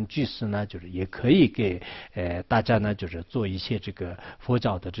部分居士呢，就是也可以给大家呢，就是做一些这个佛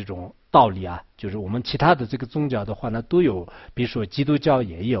教的这种道理啊，就是我们其他的这个宗教的话呢都有，比如说基督教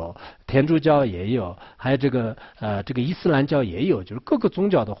也有，天主教也有，还有这个伊斯兰教也有，就是各个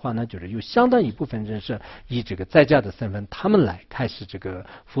宗教的话呢，就是有相当一部分人是以这个在家的身份，他们来开始这个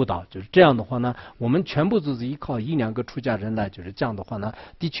辅导，就是这样的话呢，我们全部都是依靠一两个出家人来，就是这样的话呢，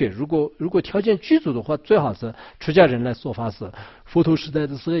的确，如果条件具足的话，最好是出家人来说法是佛陀时代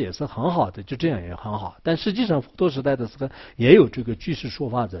的时候也是很好的，就这样也很好，但实际上佛陀时代的时候也有这个居士说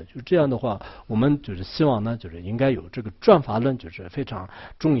法者，就这样。样的话，我们就是希望呢，就是应该有这个转法论，就是非常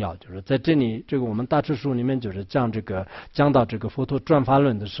重要。就是在这里，这个我们大智书里面就是讲到这个佛陀转法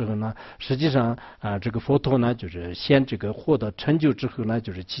论的时候呢，实际上这个佛陀呢，就是先这个获得成就之后呢，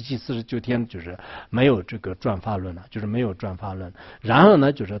就是749天就是没有这个转法论了，就是没有转法论。然后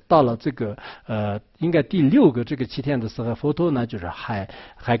呢，就是到了这个应该第6个这个7天的时候，佛陀呢就是还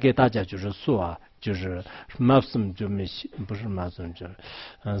给大家就是说啊。就是马斯就没不是马斯就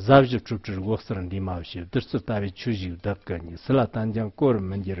早就组织过事的嘛些，都是大为出席的个你，是了单讲个人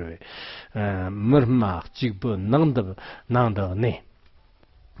们认为，没嘛几不能的呢。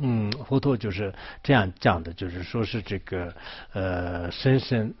佛陀就是这样讲的，就是说是这个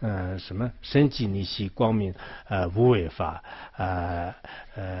什么深寂逆息光明无为法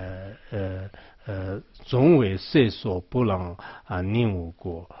总为世所不能宁无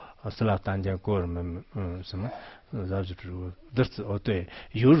过。是了，单讲过人们什么，然后就是对，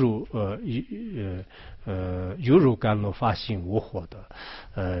犹如甘露发心无火的，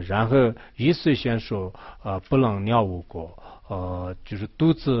然后一岁宣说不能鸟无过。就是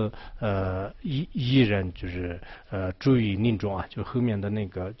独自一人就是注意宁中啊，就后面的那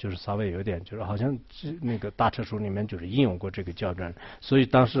个就是稍微有点就是好像那个大车书里面就是引用过这个教证，所以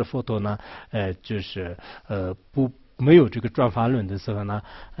当时佛陀呢就是没有这个转法论的时候呢，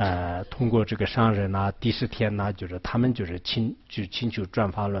通过这个商人呐、第10天呐，就是他们就是请求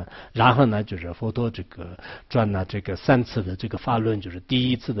转法论，然后呢，就是佛陀这个转了这个3次的这个法论，就是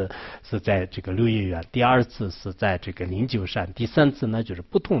第1次的是在这个6叶园，第2次是在这个灵鹫山，第3次呢就是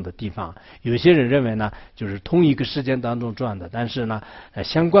不同的地方。有些人认为呢，就是同一个时间当中转的，但是呢，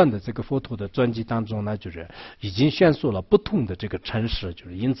相关的这个佛陀的传记当中呢，就是已经宣说了不同的这个城市，就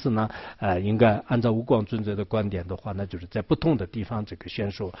是因此呢，应该按照无光尊者的观点的话，那就是在不同的地方这个宣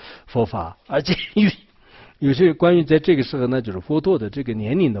说佛法，而且有些关于在这个时候呢，就是佛陀的这个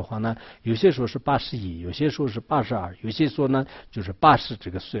年龄的话呢，有些说是81，有些说是82，有些说呢就是80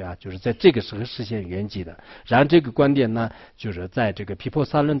这个岁啊，就是在这个时候实现圆寂的。然后这个观点呢，就是在这个毗婆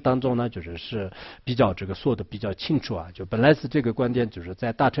沙论当中呢，就是比较这个说的比较清楚啊。就本来是这个观点，就是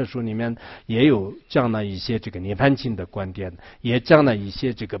在大乘书里面也有讲了一些这个涅槃经的观点，也讲了一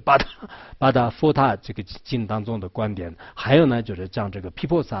些这个八大佛塔这个经当中的观点，还有呢就是讲这个毗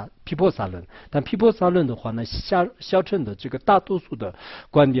婆沙论。但毗婆沙论的话呢，小乘的这个大多数的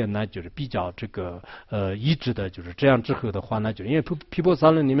观点呢，就是比较这个一致的，就是这样之后的话呢，就因为毗婆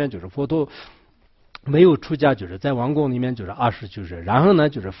沙论里面就是佛陀没有出家，就是在王宫里面就是29岁，然后呢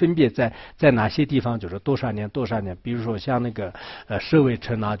就是分别在哪些地方就是多少年，比如说像那个舍卫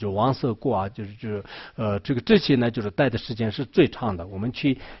城啊，就王舍国啊，这些呢就是待的时间是最长的。我们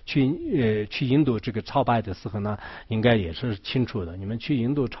去印度这个朝拜的时候呢，应该也是清楚的。你们去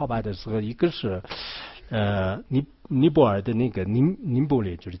印度朝拜的时候，一个是尼泊尔的那个宁波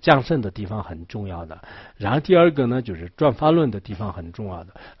里就是降生的地方很重要的，然后第二个呢就是转法论的地方很重要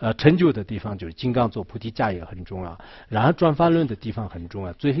的，成就的地方就是金刚座菩提伽也很重要，然后转法论的地方很重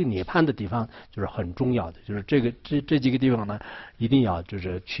要，最后涅槃的地方就是很重要的，就是这几个地方呢一定要就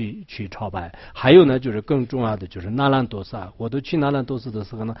是去朝拜。还有呢就是更重要的就是那兰多萨，我都去那兰多萨的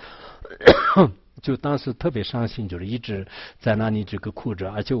时候呢就当时特别伤心，就是一直在那里这个哭着，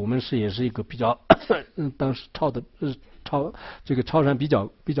而且我们也是一个比较当时超山比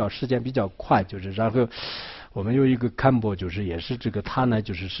较时间比较快，就是然后我们有一个堪布，就是也是这个他呢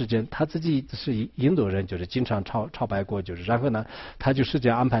就是时间他自己是印度人，就是经常朝拜过，就是然后呢他就时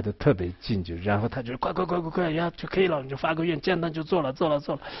间安排的特别近，就是然后他就快呀就可以了，你就发个愿，简单就做了。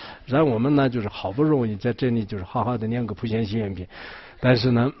然后我们呢就是好不容易在这里就是好好的念个普贤行愿品，但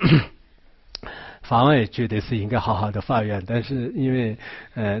是呢法王也觉得是应该好好的发愿，但是因为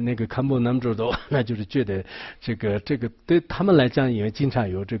那个堪布南州的，那就是觉得这个对他们来讲，因为经常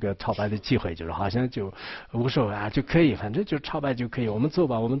有这个朝拜的机会，就是好像就无所谓啊，就可以，反正就朝拜就可以，我们做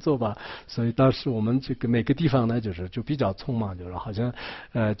吧。所以当时我们这个每个地方呢，就比较匆忙，就是好像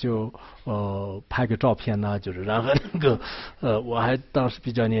拍个照片呢，就是然后那个我还当时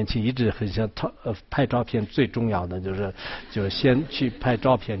比较年轻，一直很想拍照片，最重要的就先去拍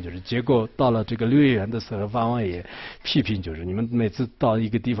照片，就是结果到了这个6月园的时候，法王也批评，就是你们每次到一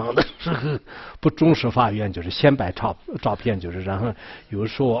个地方的时候不重视发愿，就是先摆照片，就是然后有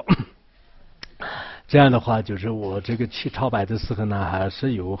说这样的话，就是我这个去朝拜的时候呢，还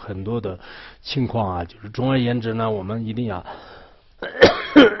是有很多的情况啊，就是总而言之呢，我们一定要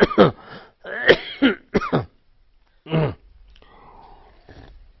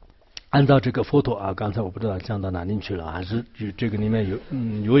按照这个佛陀啊，刚才我不知道讲到哪里去了，还是这个里面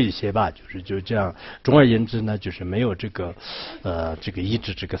有一些吧，就这样。总而言之呢，就是没有这个这个依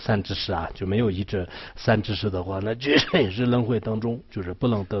止这个三知识啊，就没有依止三知识的话，那这也是轮回当中就是不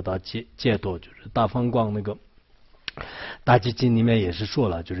能得到解脱。就是大方光那个大集经里面也是说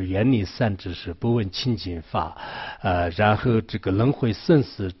了，就是远离三知识，不问清净法，然后这个轮回生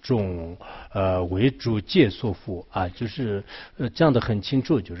死中，为主戒所缚啊，就是讲得很清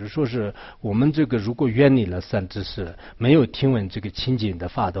楚，就是说是我们这个如果远离了三知识，没有听闻这个清净的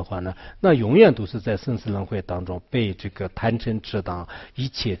法的话呢，那永远都是在生死轮回当中被这个贪嗔痴当一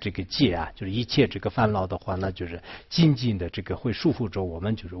切这个戒啊，就是一切这个烦恼的话呢，就是紧紧的这个会束缚着我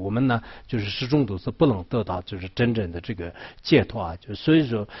们，就是我们呢，就是始终都是不能得到就是真正的这个解脱啊，就所以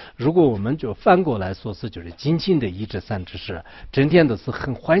说，如果我们就翻过来说是就是精进的依止三知识，整天都是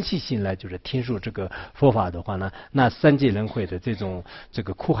很欢喜心来就是听说这个佛法的话呢，那三界轮回的这种这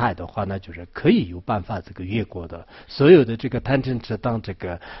个苦海的话呢，就是可以有办法这个越过的。所有的这个贪嗔痴当这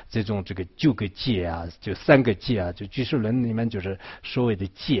种这个9个戒啊，就3个戒啊，就居士论里面就是所谓的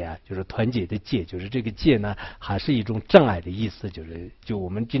戒啊，就是团结的戒，就是这个戒呢，还是一种障碍的意思，就我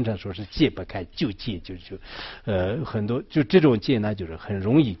们经常说是戒不开，就戒很多就这种戒呢，就是很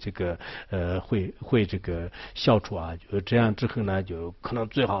容易这个会这个消除啊，就这样之后呢，就可能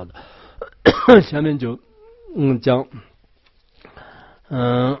最好的。下面就讲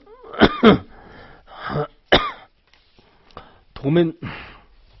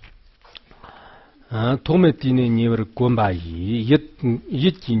도메 디네 니버 곰바이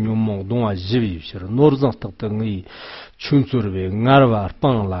옛기뉴 몽동아 지비시르 노르장 딱땅이 춘소르베 나르바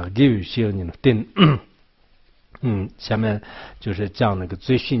빵라 게비시르니는 된下面就是讲那个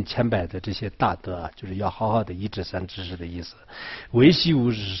追寻千百的这些大德啊，就是要好好的依止三知识的意思。唯系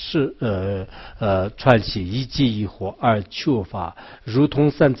无是传习一即一火而求法，如同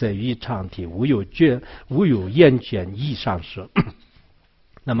三在于常体，无有厌倦亦上师。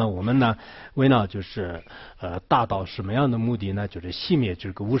那么我们呢，为了就是达到什么样的目的呢？就是熄灭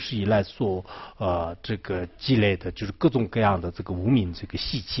这个无始以来所这个积累的，就是各种各样的这个无明这个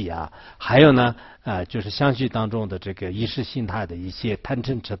习气啊，还有呢就是相续当中的这个意识心态的一些贪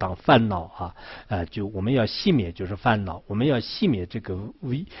嗔痴当烦恼啊，就我们要熄灭就是烦恼，我们要熄灭这个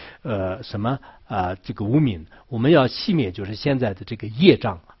这个无明，我们要熄灭就是现在的这个业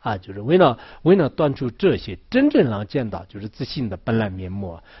障啊，就是为了断除这些，真正让见到就是自信的本来面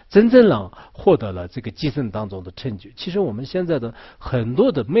目。真正让获得了这个基层当中的成就。其实我们现在的很多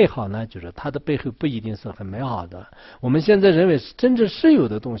的美好呢，就是它的背后不一定是很美好的。我们现在认为真正是有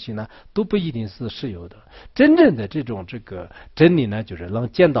的东西呢，都不一定是有的。真正的这个真理呢，就是让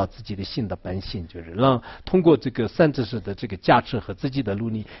见到自己的心的本性，就是让通过这个三知识的这个加持和自己的努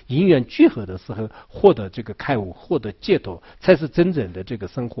力因缘聚合的时候，获得这个开悟，获得解脱，才是真正的这个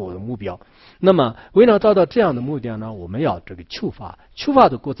生活的目标。那么为了达到这样的目标呢，我们要这个求法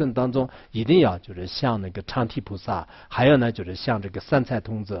的过程当中，一定要就是像那个常体菩萨，还有呢就是像这个三才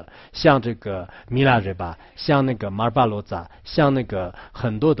童子，像这个弥勒日巴，像那个马尔巴罗扎，像那个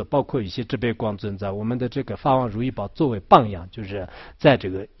很多的，包括一些智悲光尊者，我们的这个法王如意宝作为榜样，就是在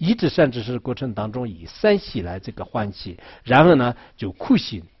这个依止善知识过程当中，以三喜来这个欢喜，然后呢就苦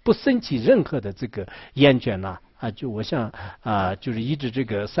行，不生起任何的这个厌倦呐。就我想就是依止这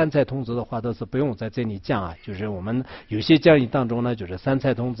个三才童子的话，倒是不用在这里讲啊。就是我们有些讲义当中呢，就是三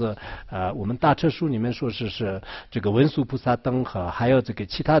才童子，我们大车书里面说是这个文殊菩萨等和还有这个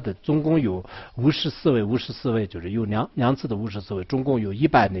其他的，总共有54位，就是有两次的54位，总共有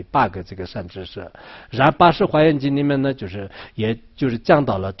108个这个善知识。然后八识华严经里面呢，也就是讲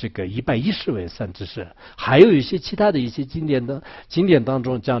到了这个110位善知识，还有一些其他的一些经典当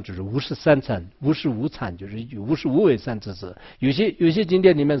中讲就是53禅、55禅，就是有55位善知识。有些经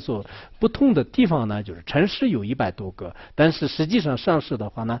典里面说不同的地方呢，就是城市有100多个，但是实际上上市的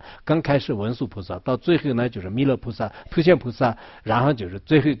话呢，刚开始文殊菩萨，到最后呢就是弥勒菩萨、普贤菩萨，然后就是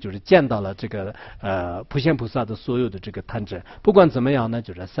最后就是见到了这个普贤菩萨的所有的这个贪嗔。不管怎么样呢，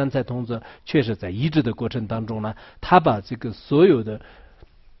就是三才童子确实在医治的过程当中呢，他把这个所有的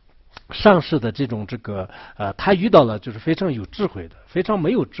上市的这种他遇到了就是非常有智慧的，非常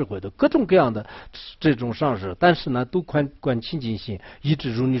没有智慧的各种各样的这种上市，但是呢都观清净心，依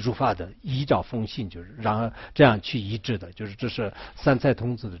止如理如法的依照风性，就是然后这样去依止的，就是这是三才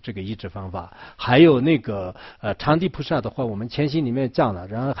童子的这个依止方法。还有那个常地菩萨的话，我们前心里面讲了，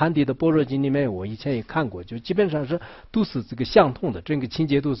然后汉地的般若经里面我以前也看过，就基本上都是这个相同的，整个情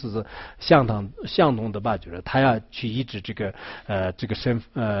节都是相同的吧，就是他要去依止这个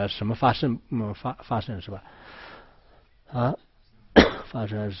什么发生是吧？发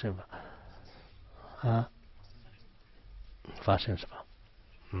生还是什么？发生是吧？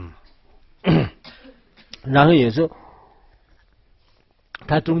然后也是。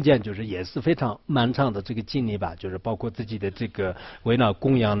他中间就是也是非常漫长的这个经历吧，就是包括自己的这个为了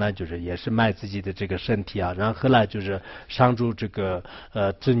供养呢，就是也是卖自己的这个身体啊，然后后来就是上主这个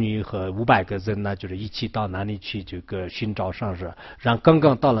子女和500个人呢，就是一起到哪里去这个寻找上师，然后刚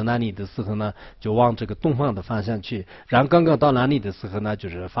刚到了那里的时候呢，就往这个东方的方向去，然后刚刚到哪里的时候呢，就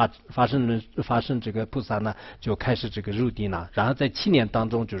是发生这个菩萨呢就开始这个入地了，然后在7年当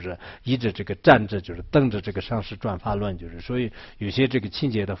中就是一直这个站着就是等着这个上师转法轮，就是所以有些这个情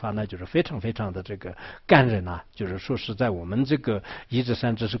节的话呢，就是非常非常的这个感人啊，就是说实在我们这个一至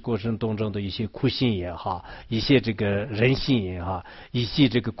三知识过程当中的一些苦心也好，一些这个人性也好，一些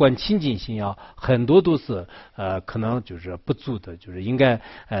这个观清净心也好，很多都是可能就是不足的，就是应该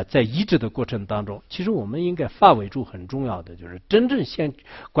在医治的过程当中，其实我们应该发为主很重要的，就是真正先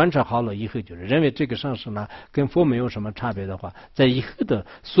观察好了以后，就是认为这个上师呢跟佛没有什么差别的话，在以后的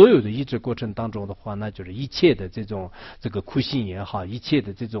所有的医治过程当中的话呢，就是一切的这个苦心也好，一切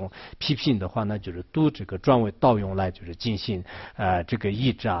的这种批评的话呢，就是都这个转为道用来就是进行这个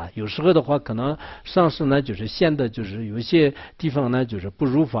医治啊。有时候的话，可能上师呢就是显得就是有一些地方呢就是不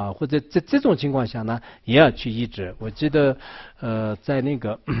如法，或者在这种情况下呢也要去医治。我记得在那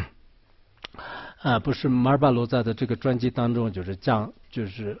个不是马尔巴罗扎的这个专辑当中，就是讲就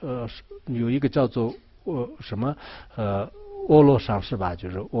是有一个叫做什么欧罗上师吧，就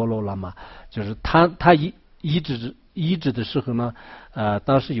是欧罗喇嘛，就是他医治的时候呢，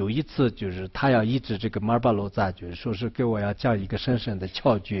当时有一次就是他要医治这个马尔巴罗扎，就是说是给我要讲一个神圣的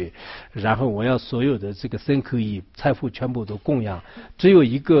窍诀，然后我要所有的这个僧可以财富全部都供养，只有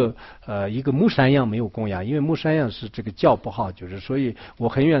一个木山羊没有供养，因为木山羊是这个教不好，就是所以我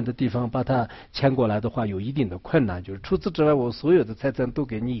很远的地方把它牵过来的话有一定的困难，就是除此之外我所有的财产都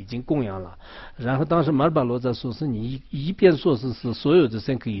给你已经供养了。然后当时马尔巴罗扎说是你一边说是所有的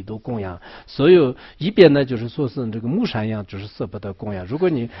僧可以都供养，所有一边呢就是说是这个木山羊就是舍不得供养，如果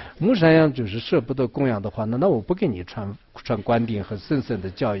你木山羊就是舍不得供养的话，那我不给你传观顶和神圣的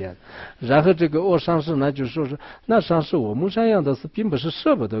教言。然后这个我上师呢就说是那上师我木山羊的是并不是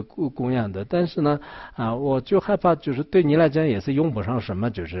舍不得供养的，但是呢我就害怕就是对你来讲也是用不上什么，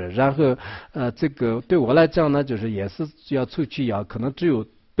就是然后这个对我来讲呢就是也是要出去要可能只有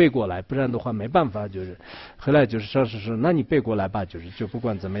背过来，不然的话没办法，就是后来就是上师说那你背过来吧，就不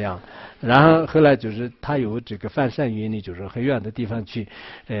管怎么样。然后后来就是他有这个翻山越岭，就是很远的地方去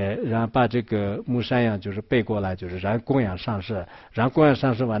然后把这个木山羊就是背过来，就是然后供养上师，然后供养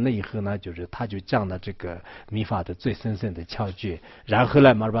上师完了以后呢，就是他就讲了这个密法的最神圣的窍诀。然后后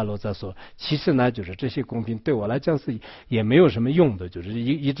来马尔巴罗扎说其实呢就是这些供品对我来讲是也没有什么用的，就是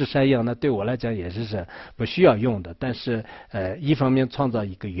一只山羊呢对我来讲也是不需要用的，但是一方面创造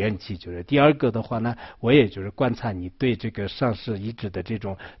一个缘起，就是第二个的话呢，我也就是观察你对这个上师遗址的这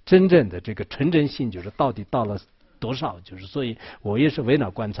种真正的这个纯真性，就是到底到了多少，就是所以我也是为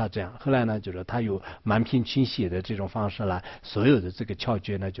了观察这样。后来呢就是他有满屏清晰的这种方式来所有的这个窍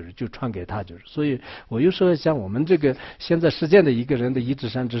诀呢就传给他，就是所以我有时候想我们这个现在实践的一个人的一至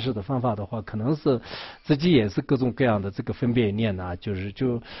三知识的方法的话，可能是自己也是各种各样的这个分别念啊，就是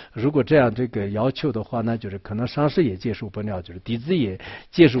如果这样这个要求的话呢，就是可能上师也接受不了，就是弟子也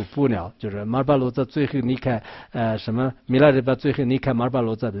接受不了。就是马尔巴罗扎最后离开什么米拉日巴最后离开马尔巴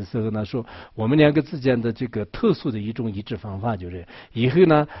罗扎的时候呢，说我们两个之间的这个特殊的一种医治方法，就是以后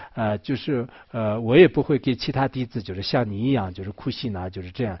呢就是我也不会给其他弟子就是像你一样就是苦心啊，就是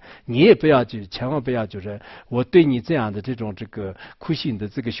这样，你也不要就千万不要就是我对你这样的这种这个苦心的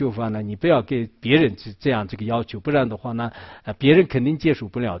这个修法呢，你不要给别人这样这个要求，不然的话呢别人肯定接受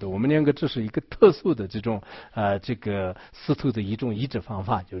不了的。我们两个这是一个特殊的这种这个师徒的一种医治方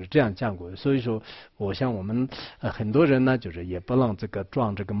法，就是这样讲过。所以说我想我们很多人呢就是也不能这个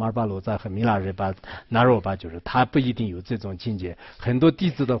撞这个马尔巴罗扎和米拉日巴纳罗巴，就是他不一定有这种境界。很多弟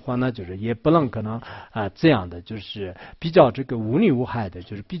子的话呢就是也不能可能这样的就是比较这个无利无害的，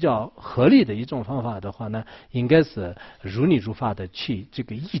就是比较合理的一种方法的话呢，应该是如理如法的去这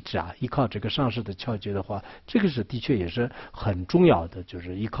个医治啊，依靠这个上师的窍诀的话，这个是的确也是很重要的。就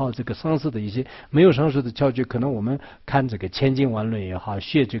是依靠这个上师的一些没有上师的窍诀，可能我们看这个千经万论也好，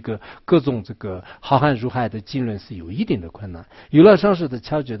学这个各种这个浩瀚如海的经论是有一定的困难。有了上师的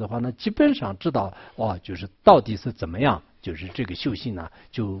窍诀的话呢，基本上知道就是到底是怎么样就是这个修行呢，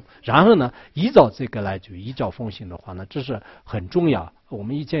然后呢依照这个来就依教奉行的话呢，这是很重要。我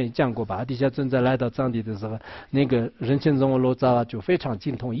们以前也讲过吧，阿底峡尊者来到藏地的时候，那个仁谦宗罗扎就非常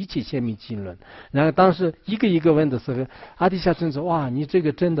精通一切显密经论，然后当时一个一个问的时候，阿底峡尊者哇，你这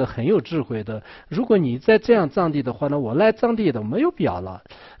个真的很有智慧的，如果你再这样藏地的话呢，我来藏地的没有必要了。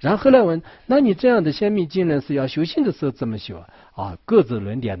然后后来问，那你这样的显密经论是要修行的时候怎么修啊？各自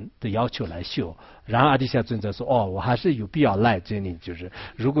论点的要求来修。然后阿底峡尊者说，我还是有必要来这里，就是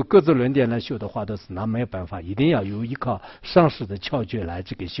如果各自论点来修的话，都是那没有办法，一定要有依靠上师的窍诀来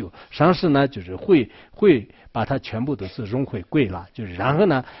这个修。上师呢，就是会把它全部都是融会归纳，就是然后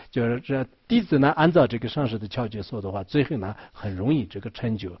呢，就是这弟子呢按照这个上师的窍诀说的话，最后呢很容易这个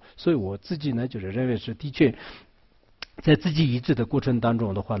成就。所以我自己呢就是认为是的确。在自己移植的过程当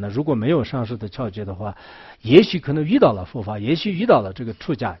中的话呢，如果没有上师的窍诀的话，也许可能遇到了佛法，也许遇到了这个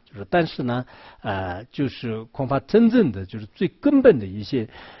出家，就是但是呢，就是恐怕真正的就是最根本的一些，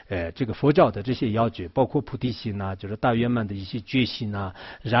这个佛教的这些要诀，包括菩提心呐，就是大圆满的一些觉心呐，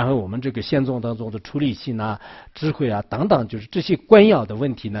然后我们这个现宗当中的处理心呐、智慧啊等等，就是这些关要的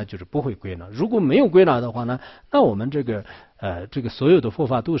问题呢，就是不会归纳。如果没有归纳的话呢，那我们这个所有的佛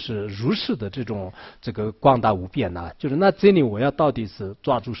法都是如是的这种这个广大无边呐，就是那这里我要到底是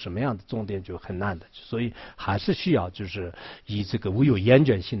抓住什么样的重点就很难的，所以还是需要就是以这个无有厌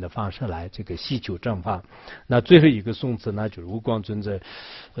倦性的方式来这个细求正法。那最后一个颂词呢，就是无光尊者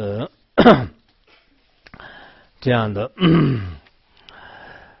这样的。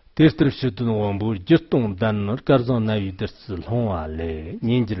District Wambu just on Dan Garzona Yuders Lonale,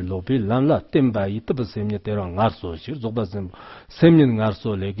 Ninja Lopi, Lala, Temba, Itabasim, Terrangaso, Zobazim, Semin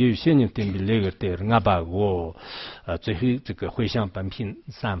Garso, Legu, Shenin Timbi Legater, Nabago, 最后这个会向本品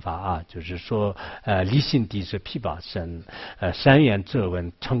三法啊，就是说离心地是毗跋身，山原遮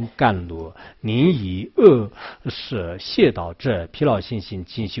文称甘露，宁以恶是谢导者疲劳信心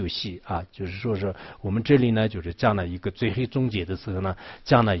进休息啊，就是说是我们这里呢，就是讲了一个最后终结的时候呢，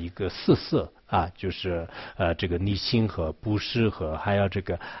讲了一个四色啊，就是这个离心和不施和还有这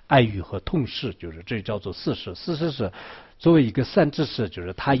个爱欲和痛事，就是这叫做四事。四事是作为一个善知识，就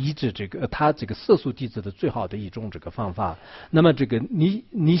是他医治他这个色素弟子的最好的一种这个方法。那么这个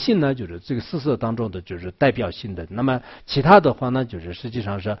离心呢，就是这个四色当中的就是代表性的。那么其他的话呢，就是实际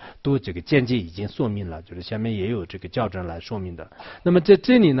上是都这个间接已经说明了，就是下面也有这个校正来说明的。那么在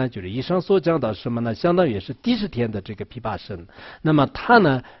这里呢，就是以上所讲到什么呢？相当于是第10天的这个毗跋身。那么他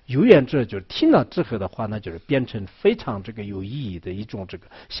呢，有缘者就是听了之后的话呢，就是变成非常这个有意义的一种这个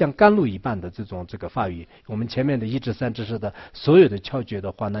像甘露一般的这种这个法语。我们前面的一至三知识的所有的窍诀的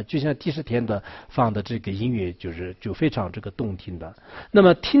话呢，就像第10天的放的这个音乐，就非常这个动听的。那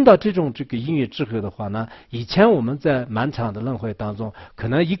么听到这种这个音乐之后的话呢，以前我们在漫长的轮回当中，可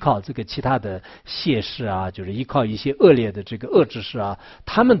能依靠这个其他的谢氏啊，就是依靠一些恶劣的这个恶知识啊，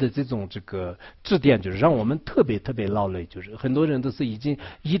他们的这种这个指点，就是让我们特别特别劳累。就是很多人都是已经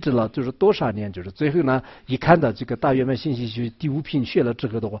医治了，就是多少年，就是最后呢，一看到这个大圆满信息学第5品学了之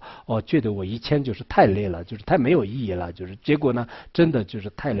后的话，觉得我以前就是太累了，就是太没有意义了。就是结果呢，真的就是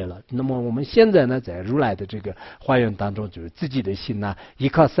太累了。那么我们现在呢，在如来的这个花园当中，就是自己的心呢，依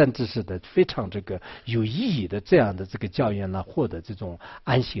靠善知识的非常这个有意义的这样的这个教研呢，获得这种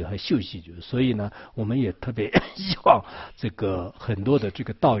安息和休息。就是所以呢，我们也特别希望这个很多的这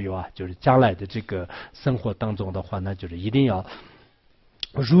个道友啊，就是将来的这个生活当中的话呢，就是一定要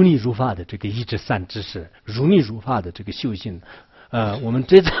如理如法的这个依止善知识，如理如法的这个修行。我们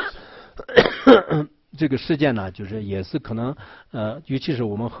这次这个事件呢，就是也是可能尤其是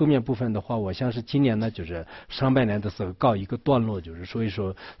我们后面部分的话，我像是今年呢，就是上半年的时候告一个段落，就是所以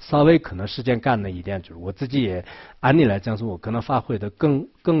说稍微可能时间干了一点，就是我自己也按理来讲说，我可能发挥的更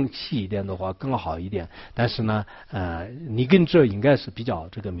细一点的话更好一点。但是呢，你跟这应该是比较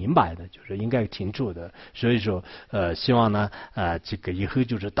这个明白的，就是应该清楚的。所以说希望呢这个以后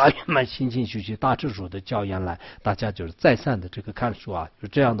就是大圆满心性学习大智书的教研来，大家就是再三的这个看书啊，就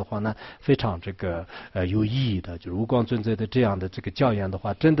这样的话呢，非常这个有意义的，就是无光尊者的这样的这个教研的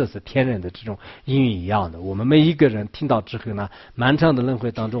话，真的是天然的这种音韵一样的。我们每一个人听到之后呢，漫长的轮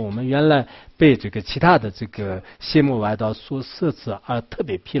回当中，我们原来被这个其他的这个邪魔外道所摄持而特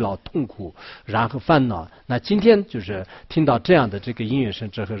别疲劳痛苦，然后烦恼。那今天就是听到这样的这个音乐声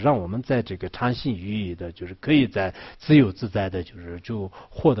之后，让我们在这个畅心愉悦的，就是可以在自由自在的，就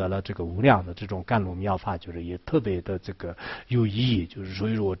获得了这个无量的这种甘露妙法，就是也特别的这个有意义。就是所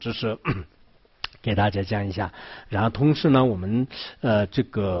以说我只是给大家讲一下。然后同时呢，我们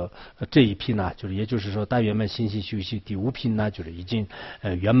这一批呢，就是也就是说大圆满心性休息第5品呢，就是已经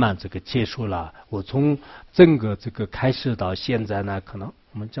圆满这个结束了。我从整个这个开始到现在呢，可能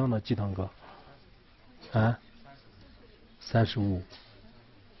我们讲了几堂课啊？35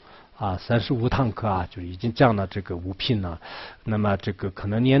 35堂课啊，就是已经降到这个5品了。那么这个可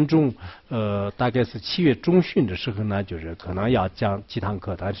能年中大概是7月中旬的时候呢，就是可能要降几堂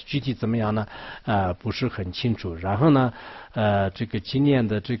课，但是具体怎么样呢？不是很清楚。然后呢，这个今年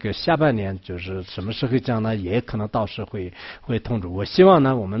的这个下半年就是什么时候降呢？也可能到时会通知。我希望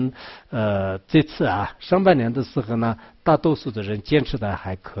呢，我们这次上半年的时候呢，大多数的人坚持的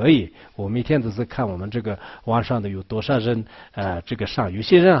还可以。我每天都是看我们这个网上的有多少人这个上，有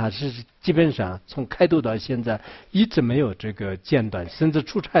些人还是基本上从开头到现在一直没有这个间断，甚至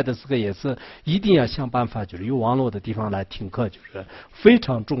出差的时候也是一定要想办法，就是有网络的地方来听课，就是非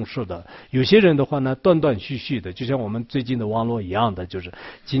常重视的。有些人的话呢，断断续续的，就像我们最近的网络一样的，就是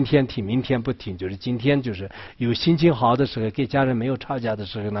今天听，明天不听，就是今天就是有心情好的时候，跟家人没有吵架的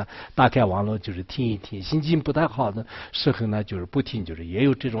时候呢，打开网络就是听一听；心情不太好的时候呢，就是不听，就是也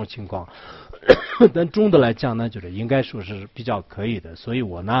有这种情况。但总的来讲呢，就是应该说是比较可以的。所以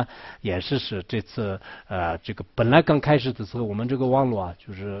我呢也是这次这个本来刚开始的时候，我们这个网络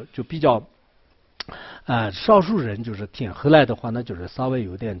就比较少数人就是听，后来的话呢就是稍微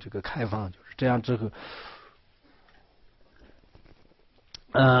有点这个开放，就是这样之后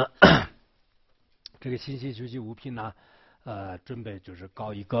这个信息学习5品呢准备就是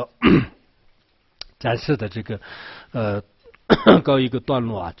搞一个暂时的这个告一个段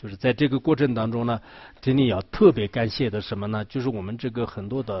落啊，就是在这个过程当中呢，真的要特别感谢的什么呢？就是我们这个很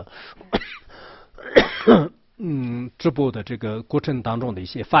多的直播的这个过程当中的一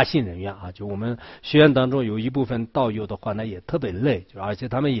些发心人员啊，就我们学院当中有一部分道友的话呢，也特别累，就而且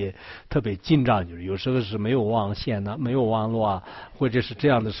他们也特别紧张，就是有时候是没有网线呢，没有网络啊，或者是这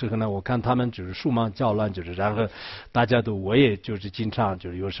样的时候呢，我看他们就是手忙脚乱，就是然后大家都我也就是经常就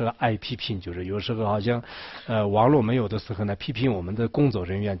是有时候爱批评，就是有时候好像网络没有的时候呢，批评我们的工作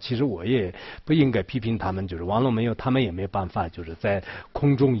人员，其实我也不应该批评他们，就是网络没有，他们也没办法，就是在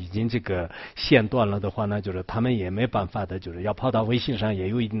空中已经这个线断了的话呢，就是他们也没办法的，就是要跑到微信上也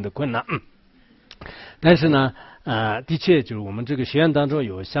有一定的困难。但是呢的确就是我们这个学院当中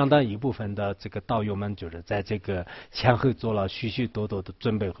有相当一部分的这个道友们就是在这个前后做了许许多多的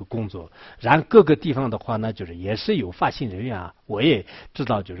准备和工作。然后各个地方的话呢，就是也是有发心人员啊，我也知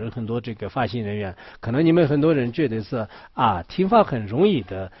道就是很多这个发心人员，可能你们很多人觉得是听法很容易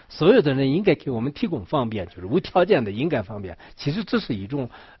的，所有的人应该给我们提供方便，就是无条件的应该方便。其实这是一种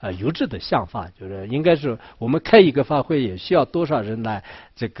幼稚的想法，就是应该是我们开一个法会也需要多少人来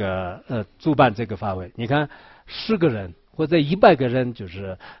这个主办这个法会。你看10个人或者100个人，就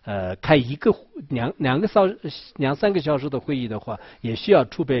是开一个2、3个小时的会议的话，也需要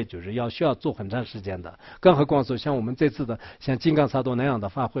储备，就是需要做很长时间的。更何况说像我们这次的像金刚萨埵那样的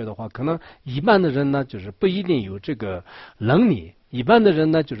法会的话，可能一般的人呢，就是不一定有这个能力。一般的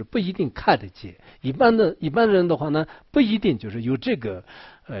人呢，就是不一定看得见；一般人的话呢，不一定就是有这个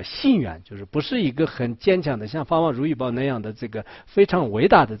信愿，就是不是一个很坚强的，像法王如意宝那样的这个非常伟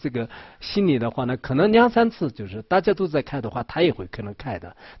大的这个心理的话呢，可能2、3次就是大家都在开的话，他也会可能开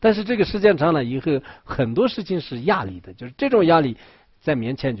的。但是这个时间长了以后，很多事情是压力的，就是这种压力在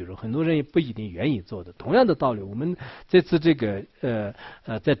面前，就是很多人也不一定愿意做的。同样的道理，我们这次这个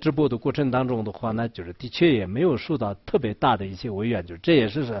在直播的过程当中的话呢，就是的确也没有受到特别大的一些违愿，就是这也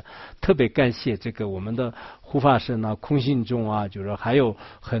是特别感谢这个我们的护法神啊、空性众啊，就是还有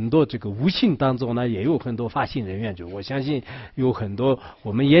很多这个无性当中呢，也有很多发心人员，就是我相信有很多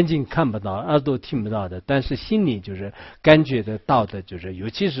我们眼睛看不到、耳朵听不到的，但是心里就是感觉得到的，就是尤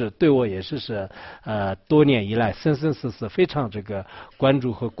其是对我也是多年以来生生世世非常这个关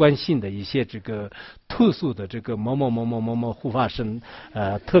注和关心的一些这个特殊的这个某某护法神，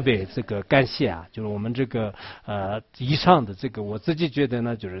特别这个感谢啊，就是我们这个以上的这个，我自己觉得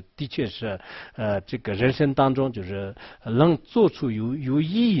呢，就是的确是这个人生当中就是能做出有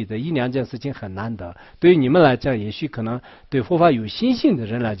意义的1、2件事情很难得。对于你们来讲，也许可能对佛法有信心的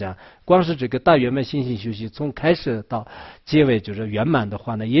人来讲，光是这个大圆满心性休息从开始到结尾就是圆满的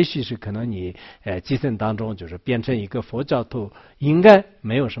话呢，也许是可能你今生当中就是变成一个佛教徒，应该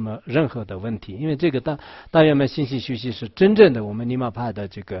没有什么任何的问题。因为这个大圆满心性休息是真正的我们尼玛派的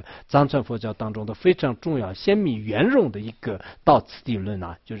这个藏传佛教当中的非常重要、鲜明圆融的一个道次第论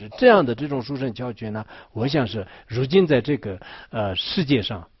啊，就是这样的这种殊胜教诀呢，我想是如今在这个世界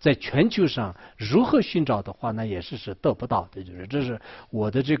上，在全球上如何寻找的话呢，也是得不到的。就是这是我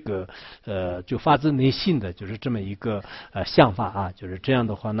的这个就发自内心的就是这么一个想法啊，就是这样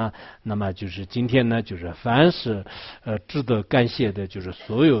的话呢，那么就是今天呢，就是凡是值得感谢的，就是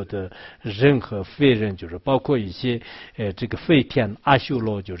所有的人和非人，就是包括一些这个飞天阿修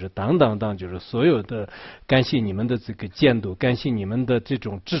罗，就是等等等，就是所有的感谢你们的这个监督，感谢你们的这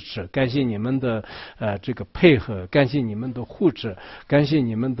种支持，感谢你们的这个配合，感谢你们的护持，感谢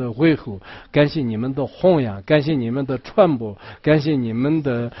你们们的维护，感谢你们的弘扬，感谢你们的传播，感谢你们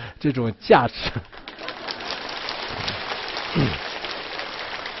的这种价值。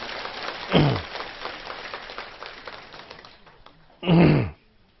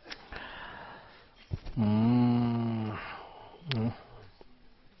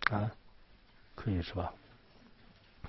可以是吧？